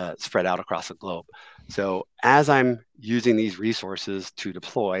spread out across the globe. So as I'm using these resources to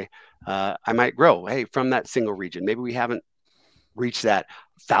deploy, I might grow, hey, from that single region. Maybe we haven't reached that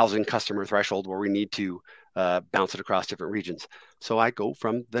 1,000 customer threshold where we need to bounce it across different regions. So I go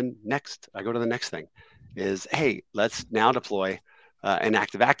to the next thing is, hey, let's now deploy an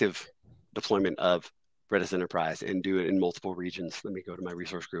active deployment of Redis Enterprise and do it in multiple regions. Let me go to my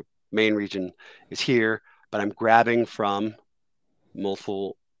resource group. Main region is here, but I'm grabbing from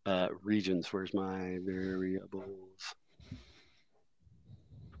multiple regions. Where's my variables?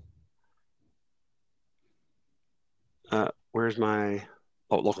 Where's my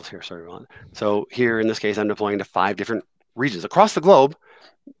locals here? Sorry, Ron. So here in this case, I'm deploying to 5 different regions across the globe,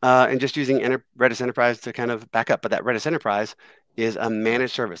 and just using Redis Enterprise to kind of back up. But that Redis Enterprise is a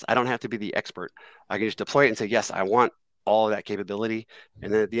managed service. I don't have to be the expert. I can just deploy it and say, yes, I want all of that capability.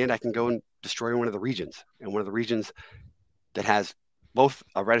 And then at the end, I can go and destroy one of the regions. And one of the regions that has both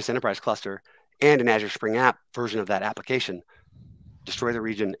a Redis Enterprise cluster and an Azure Spring App version of that application, destroy the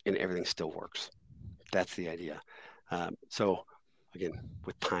region and everything still works. That's the idea. So again,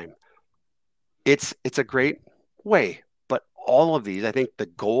 with time, it's a great way. But all of these, I think the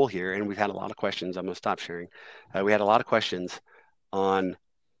goal here, and we've had a lot of questions. I'm going to stop sharing. We had a lot of questions on,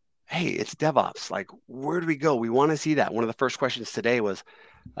 hey, it's DevOps. Like, where do we go? We want to see that. One of the first questions today was,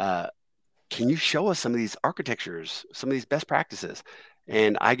 can you show us some of these architectures, some of these best practices?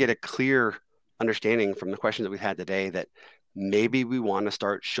 And I get a clear understanding from the questions that we've had today that maybe we want to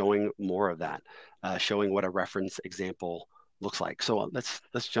start showing more of that, showing what a reference example looks like. So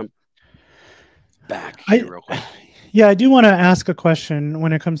let's jump back here real quick. Yeah, I do want to ask a question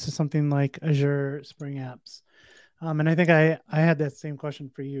when it comes to something like Azure Spring Apps. And I think I had that same question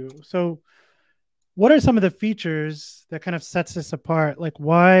for you. So what are some of the features that kind of sets this apart? Like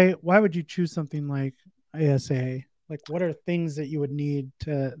why would you choose something like ASA? Like what are things that you would need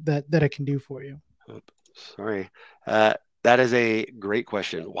that it can do for you? Sorry. That is a great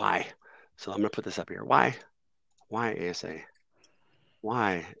question. Why? So I'm going to put this up here. Why ASA?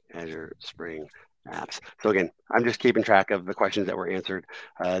 Why Azure Spring Apps? So again, I'm just keeping track of the questions that were answered.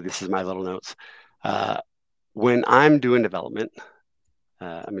 This is my little notes. When I'm doing development,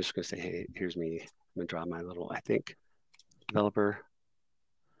 I'm just going to say, hey, here's me. I'm going to draw my little, I think, developer.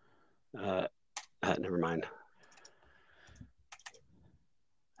 Never mind.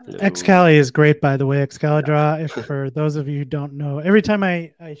 No. Excali is great, by the way. Excalidraw, if for those of you who don't know, every time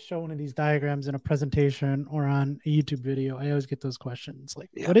I show one of these diagrams in a presentation or on a YouTube video, I always get those questions like,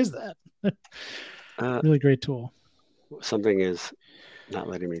 Yeah. what is that? Really great tool. Something is not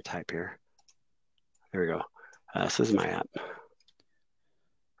letting me type here. There we go. So this is my app.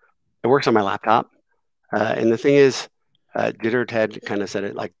 It works on my laptop. And the thing is, Jitter Ted kind of said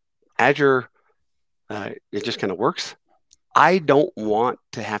it like Azure, it just kind of works. I don't want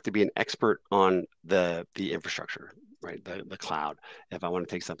to have to be an expert on the infrastructure, right? The cloud, if I want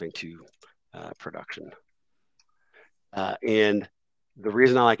to take something to production. And the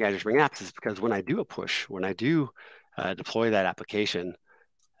reason I like Azure Spring Apps is because when I do a push, when I do deploy that application,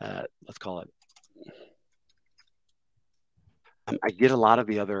 let's call it, I get a lot of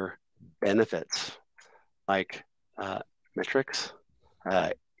the other benefits like metrics.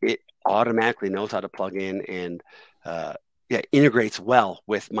 It automatically knows how to plug in and integrates well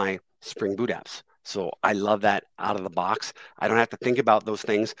with my Spring Boot apps. So I love that out of the box. I don't have to think about those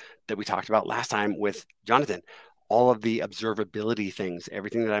things that we talked about last time with Jonathan. All of the observability things,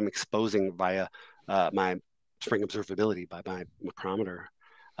 everything that I'm exposing via my Spring observability by my Macrometer,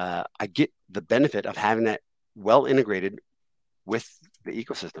 I get the benefit of having that well integrated with the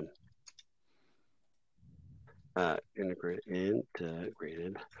ecosystem. Integrated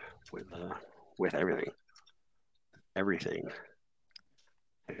with everything.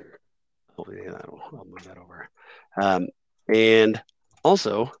 Hopefully I'll move that over. And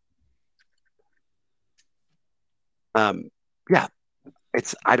also, I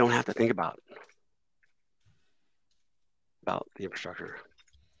don't have to think about the infrastructure.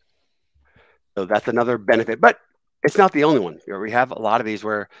 So that's another benefit, but it's not the only one. We have a lot of these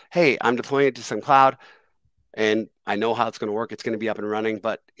where, hey, I'm deploying it to some cloud and I know how it's going to work. It's going to be up and running,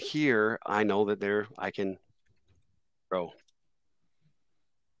 but here I know that I can grow.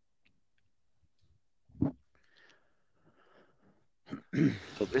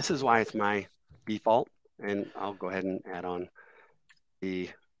 So this is why it's my default, and I'll go ahead and add on the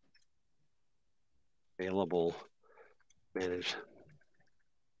available manage.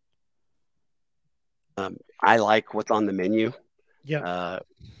 I like what's on the menu.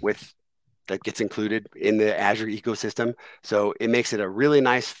 With that gets included in the Azure ecosystem. So it makes it a really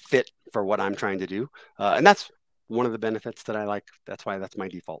nice fit for what I'm trying to do. And that's one of the benefits that I like. That's why that's my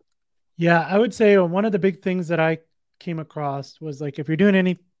default. Yeah, I would say one of the big things that I came across was like if you're doing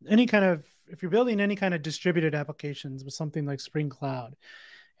if you're building any kind of distributed applications with something like Spring Cloud,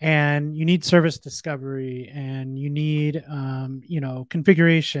 and you need service discovery and you need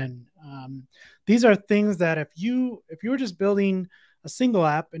configuration. These are things that if you were just building a single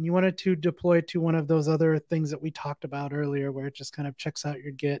app and you wanted to deploy to one of those other things that we talked about earlier, where it just kind of checks out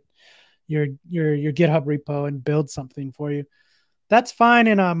your GitHub repo and builds something for you, that's fine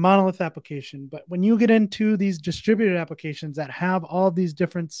in a monolith application. But when you get into these distributed applications that have all these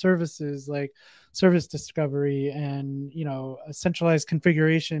different services like service discovery and a centralized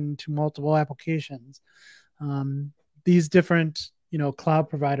configuration to multiple applications, these different cloud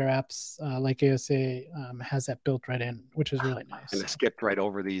provider apps like ASA has that built right in, which is really nice. And I skipped right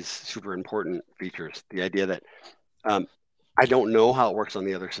over these super important features. The idea that I don't know how it works on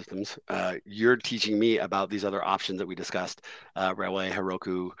the other systems. You're teaching me about these other options that we discussed, Railway,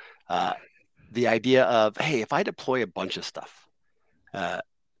 Heroku. The idea of, hey, if I deploy a bunch of stuff,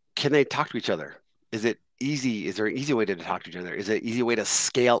 can they talk to each other? Is it easy? Is there an easy way to talk to each other? Is there an easy way to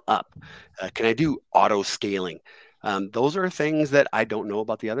scale up? Can I do auto scaling? Those are things that I don't know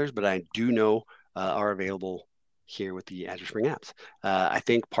about the others, but I do know are available here with the Azure Spring Apps. I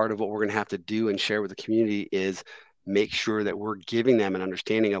think part of what we're going to have to do and share with the community is make sure that we're giving them an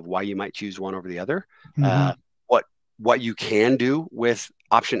understanding of why you might choose one over the other. Mm-hmm. What you can do with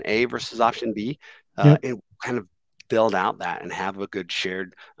option A versus option B, and kind of build out that and have a good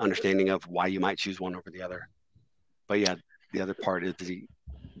shared understanding of why you might choose one over the other. But yeah, the other part is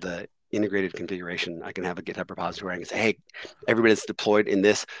the integrated configuration. I can have a GitHub repository. I can say, hey, everybody that's deployed in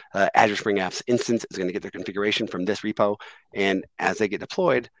this Azure Spring Apps instance is going to get their configuration from this repo. And as they get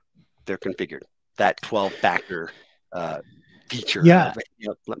deployed, they're configured. That 12-factor feature. Yeah.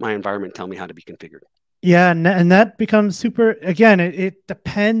 Let my environment tell me how to be configured. Yeah, and that becomes super. Again, it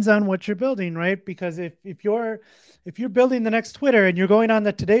depends on what you're building, right? Because if you're building the next Twitter and you're going on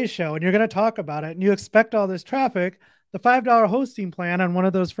the Today Show and you're going to talk about it and you expect all this traffic, the $5 hosting plan on one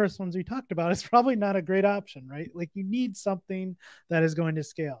of those first ones we talked about is probably not a great option, right? Like you need something that is going to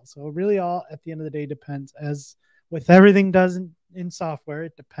scale. So it really all at the end of the day depends. As with everything does in software,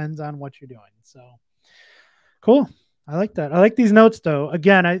 it depends on what you're doing. So cool. I like that. I like these notes though.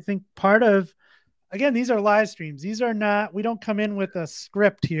 Again, I think part of again, these are live streams. These are not, we don't come in with a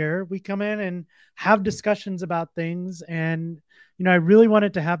script here. We come in and have discussions about things. And, I really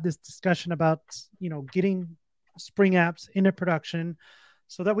wanted to have this discussion about, getting Spring apps into production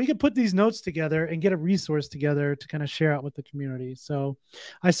so that we could put these notes together and get a resource together to kind of share out with the community. So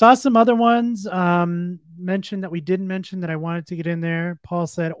I saw some other ones mentioned that we didn't mention that I wanted to get in there. Paul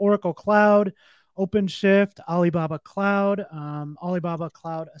said Oracle Cloud, OpenShift, Alibaba Cloud,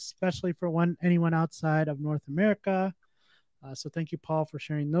 especially for anyone outside of North America. So thank you, Paul, for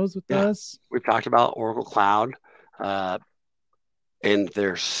sharing those with us. We've talked about Oracle Cloud, and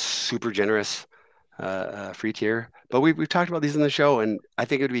they're super generous free tier. But we've talked about these in the show, and I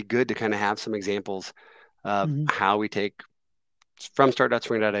think it would be good to kind of have some examples of how we take from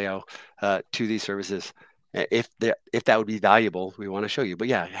start.spring.io to these services. If that would be valuable, we want to show you. But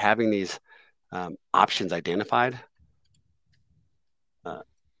yeah, having these options identified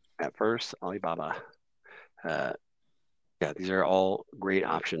at first, Alibaba. These are all great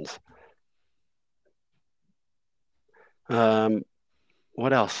options.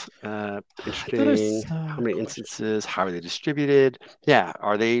 What else? Interesting. How many instances? How are they distributed? Yeah.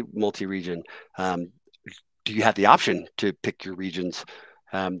 Are they multi-region? Do you have the option to pick your regions?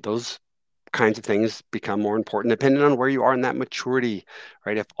 Those kinds of things become more important depending on where you are in that maturity,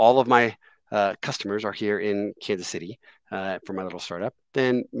 right? If all of my customers are here in Kansas City for my little startup,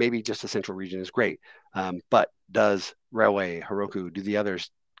 then maybe just a central region is great. But does Railway, Heroku, do the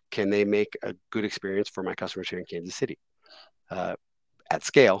others, can they make a good experience for my customers here in Kansas City? At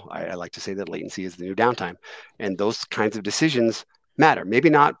scale, I like to say that latency is the new downtime. And those kinds of decisions matter. Maybe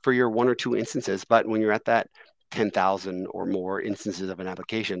not for your 1 or 2 instances, but when you're at that 10,000 or more instances of an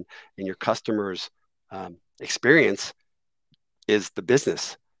application and your customer's experience is the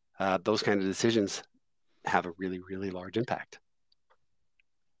business, those kind of decisions have a really, really large impact.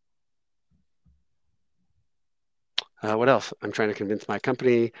 What else? I'm trying to convince my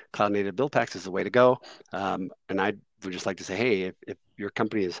company cloud native build packs is the way to go. And I would just like to say, hey, if your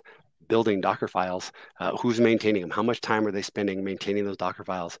company is building Docker files, who's maintaining them? How much time are they spending maintaining those Docker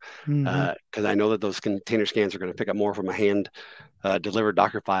files? Because I know that those container scans are going to pick up more from a hand delivered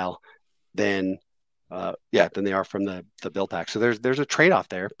Docker file than they are from the build pack. So there's a trade-off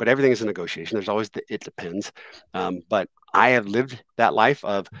there, but everything is a negotiation. There's always it depends. But I have lived that life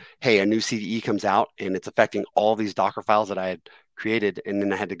of, hey, a new CDE comes out and it's affecting all these Docker files that I had created, and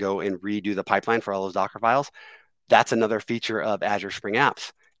then I had to go and redo the pipeline for all those Docker files. That's another feature of Azure Spring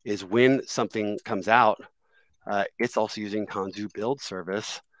Apps, is when something comes out, it's also using Tanzu build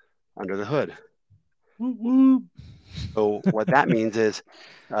service under the hood. So what that means is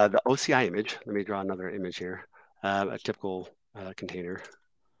the OCI image, let me draw another image here, a typical container.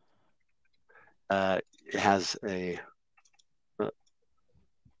 It has a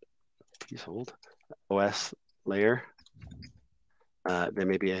please hold, OS layer. There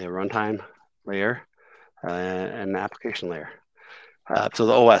may be a runtime layer and an application layer. So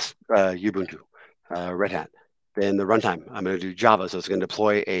the OS, Ubuntu, Red Hat. Then the runtime, I'm going to do Java, so it's going to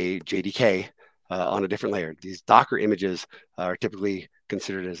deploy a JDK on a different layer. These Docker images are typically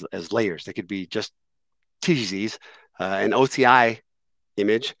considered as layers. They could be just TGZs. An OCI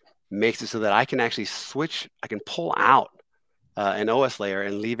image makes it so that I can actually switch, I can pull out an OS layer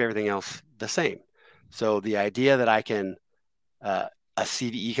and leave everything else the same. So the idea that I can, a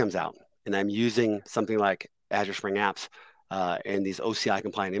CVE comes out and I'm using something like Azure Spring Apps and these OCI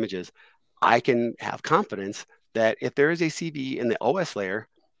compliant images, I can have confidence that if there is a CVE in the OS layer,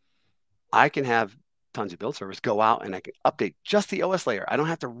 I can have Tanzu build service go out and I can update just the OS layer. I don't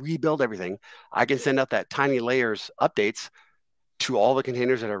have to rebuild everything. I can send out that tiny layers updates to all the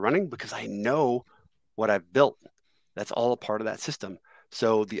containers that are running because I know what I've built. That's all a part of that system.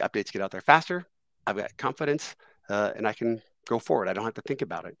 So the updates get out there faster. I've got confidence and I can go forward. I don't have to think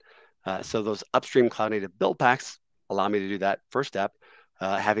about it. So those upstream cloud native build packs allow me to do that first step.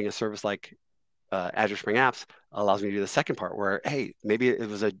 Having a service like Azure Spring Apps allows me to do the second part where, hey, maybe it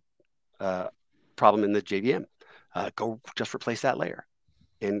was a problem in the JVM. Go just replace that layer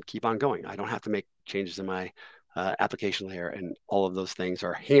and keep on going. I don't have to make changes in my application layer, and all of those things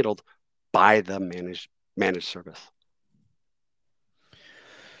are handled by the managed service.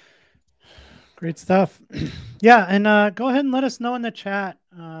 Great stuff. Yeah, and go ahead and let us know in the chat.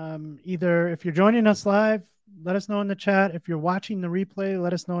 Either if you're joining us live, let us know in the chat. If you're watching the replay,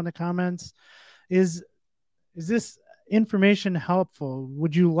 let us know in the comments. Is this information helpful?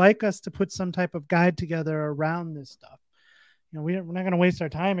 Would you like us to put some type of guide together around this stuff? You know, we're not going to waste our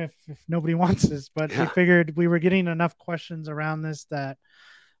time if nobody wants this, but we figured we were getting enough questions around this that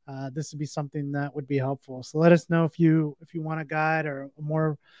this would be something that would be helpful. So let us know if you want a guide or a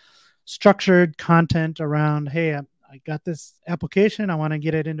more structured content around, hey, I got this application, I want to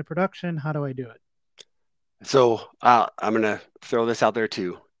get it into production. How do I do it? So I'm going to throw this out there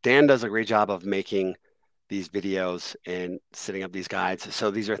too. Dan does a great job of making these videos and setting up these guides.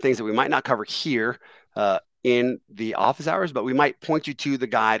 So these are things that we might not cover here in the office hours, but we might point you to the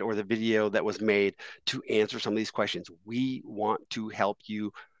guide or the video that was made to answer some of these questions. We want to help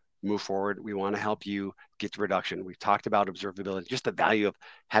you move forward. We want to help you get to production. We've talked about observability, just the value of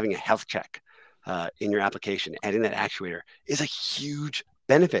having a health check in your application. Adding that actuator is a huge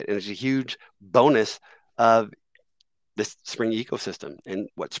benefit, and it's a huge bonus of this Spring ecosystem and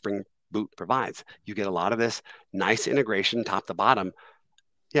what Spring Boot provides. You get a lot of this nice integration top to bottom,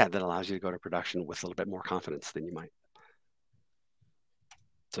 that allows you to go to production with a little bit more confidence than you might.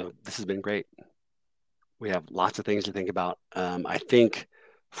 So this has been great. We have lots of things to think about. I think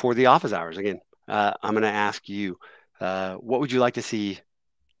for the office hours, again, I'm going to ask you, what would you like to see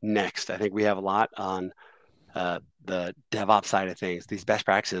next? I think we have a lot on the DevOps side of things, these best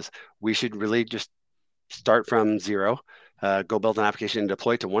practices. We should really just start from zero, go build an application and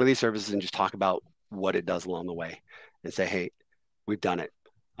deploy it to one of these services and just talk about what it does along the way and say, hey, we've done it.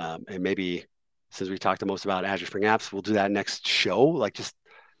 And maybe since we talked the most about Azure Spring Apps, we'll do that next show. Like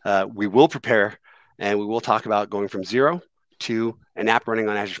we will prepare and we will talk about going from zero to an app running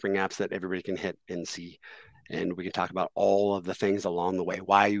on Azure Spring Apps that everybody can hit and see. And we can talk about all of the things along the way,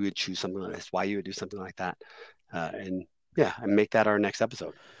 why you would choose something like this, why you would do something like that. And make that our next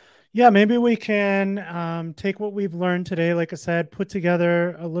episode. Yeah, maybe we can take what we've learned today, like I said, put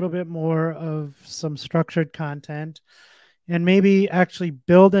together a little bit more of some structured content and maybe actually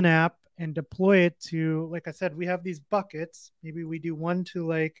build an app and deploy it to, like I said, we have these buckets. Maybe we do one to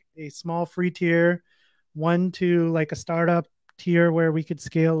like a small free tier, one to like a startup tier where we could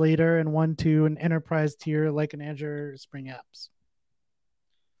scale later, and one to an enterprise tier like an Azure Spring Apps.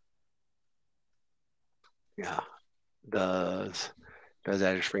 Yeah. Does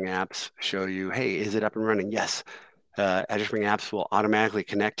Azure Spring Apps show you, hey, is it up and running? Yes. Azure Spring Apps will automatically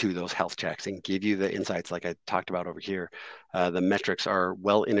connect to those health checks and give you the insights like I talked about over here. The metrics are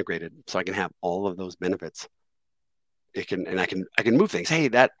well integrated, so I can have all of those benefits. I can move things. Hey,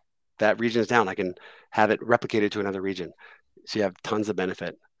 that region is down. I can have it replicated to another region. So you have tons of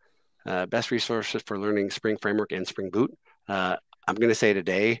benefit. Best resources for learning Spring Framework and Spring Boot. I'm going to say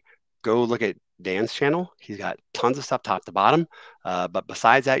today, go look at Dan's channel. He's got tons of stuff top to bottom. But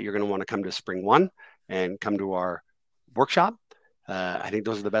besides that, you're going to want to come to Spring One and come to our workshop. I think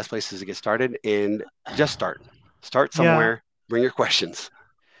those are the best places to get started, and just start somewhere. Bring your questions.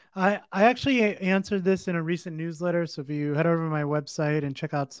 I actually answered this in a recent newsletter. So if you head over to my website and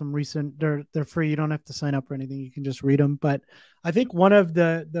check out some recent, they're free. You don't have to sign up or anything. You can just read them. But I think one of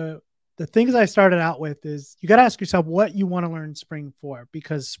the things I started out with is you got to ask yourself what you want to learn Spring for,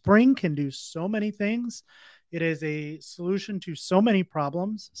 because Spring can do so many things. It is a solution to so many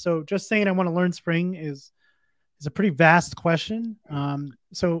problems. So just saying I want to learn Spring is a pretty vast question.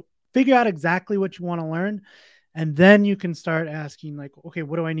 So figure out exactly what you want to learn. And then you can start asking like, okay,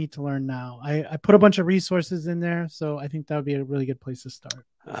 what do I need to learn now? I put a bunch of resources in there. So I think that would be a really good place to start.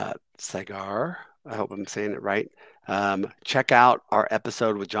 Sagar, I hope I'm saying it right. Check out our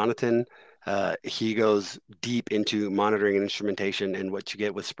episode with Jonathan. He goes deep into monitoring and instrumentation and what you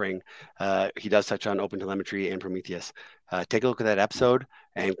get with Spring. He does touch on OpenTelemetry and Prometheus. Take a look at that episode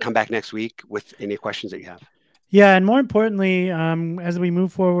and come back next week with any questions that you have. Yeah, and more importantly, as we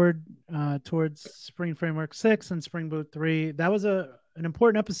move forward towards Spring Framework 6 and Spring Boot 3, that was an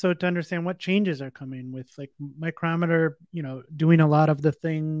important episode to understand what changes are coming with like Micrometer, doing a lot of the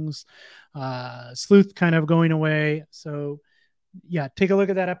things, Sleuth kind of going away. So yeah, take a look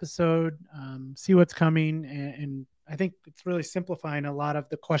at that episode, see what's coming. And I think it's really simplifying a lot of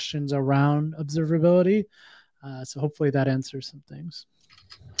the questions around observability. So hopefully that answers some things.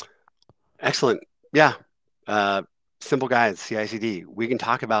 Excellent. Yeah. Simple guides, CI/CD. We can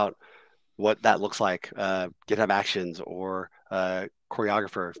talk about what that looks like, GitHub Actions or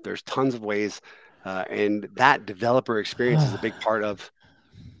Choreographer. There's tons of ways, and that developer experience is a big part of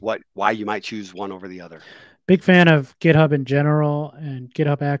why you might choose one over the other. Big fan of GitHub in general and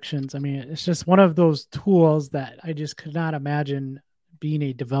GitHub Actions. I mean, it's just one of those tools that I just could not imagine being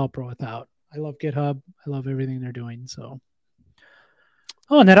a developer without. I love GitHub. I love everything they're doing. So,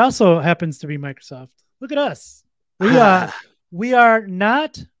 and that also happens to be Microsoft. Look at us. We are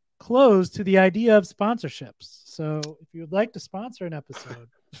not closed to the idea of sponsorships. So if you would like to sponsor an episode,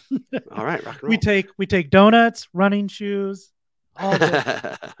 all right, rock and roll. we take donuts, running shoes, all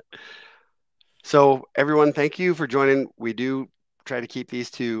good. So everyone, thank you for joining. We do try to keep these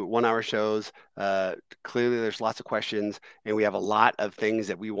to 1 hour shows. Clearly, there's lots of questions, and we have a lot of things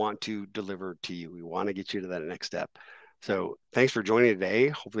that we want to deliver to you. We want to get you to that next step. So thanks for joining today.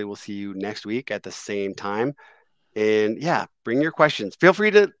 Hopefully, we'll see you next week at the same time. And yeah, bring your questions. Feel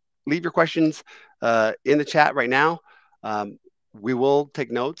free to leave your questions in the chat right now. We will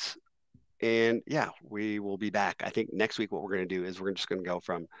take notes. And yeah, we will be back. I think next week what we're going to do is we're just going to go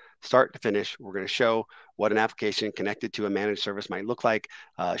from start to finish. We're going to show what an application connected to a managed service might look like,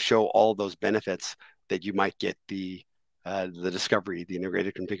 show all those benefits that you might get the discovery, the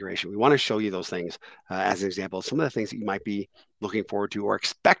integrated configuration. We want to show you those things as an example, some of the things that you might be looking forward to or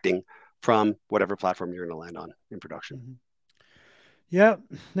expecting from whatever platform you're going to land on in production. Mm-hmm. Yeah,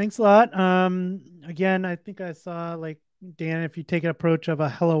 thanks a lot. Again, I think I saw like Dan, if you take an approach of a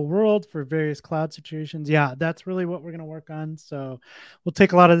hello world for various cloud situations, yeah, that's really what we're going to work on. So we'll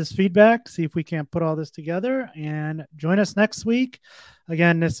take a lot of this feedback, see if we can't put all this together, and join us next week.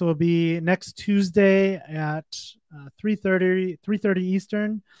 Again, this will be next Tuesday at 3:30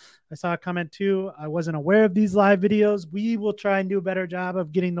 Eastern. I saw a comment too. I wasn't aware of these live videos. We will try and do a better job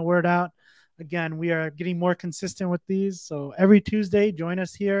of getting the word out. Again, we are getting more consistent with these. So every Tuesday, join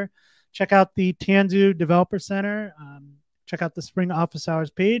us here. Check out the Tanzu Developer Center. Check out the Spring Office Hours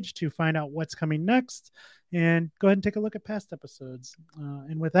page to find out what's coming next. And go ahead and take a look at past episodes.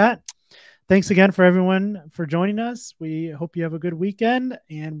 And with that, thanks again for everyone for joining us. We hope you have a good weekend,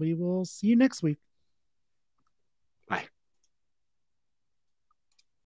 and we will see you next week.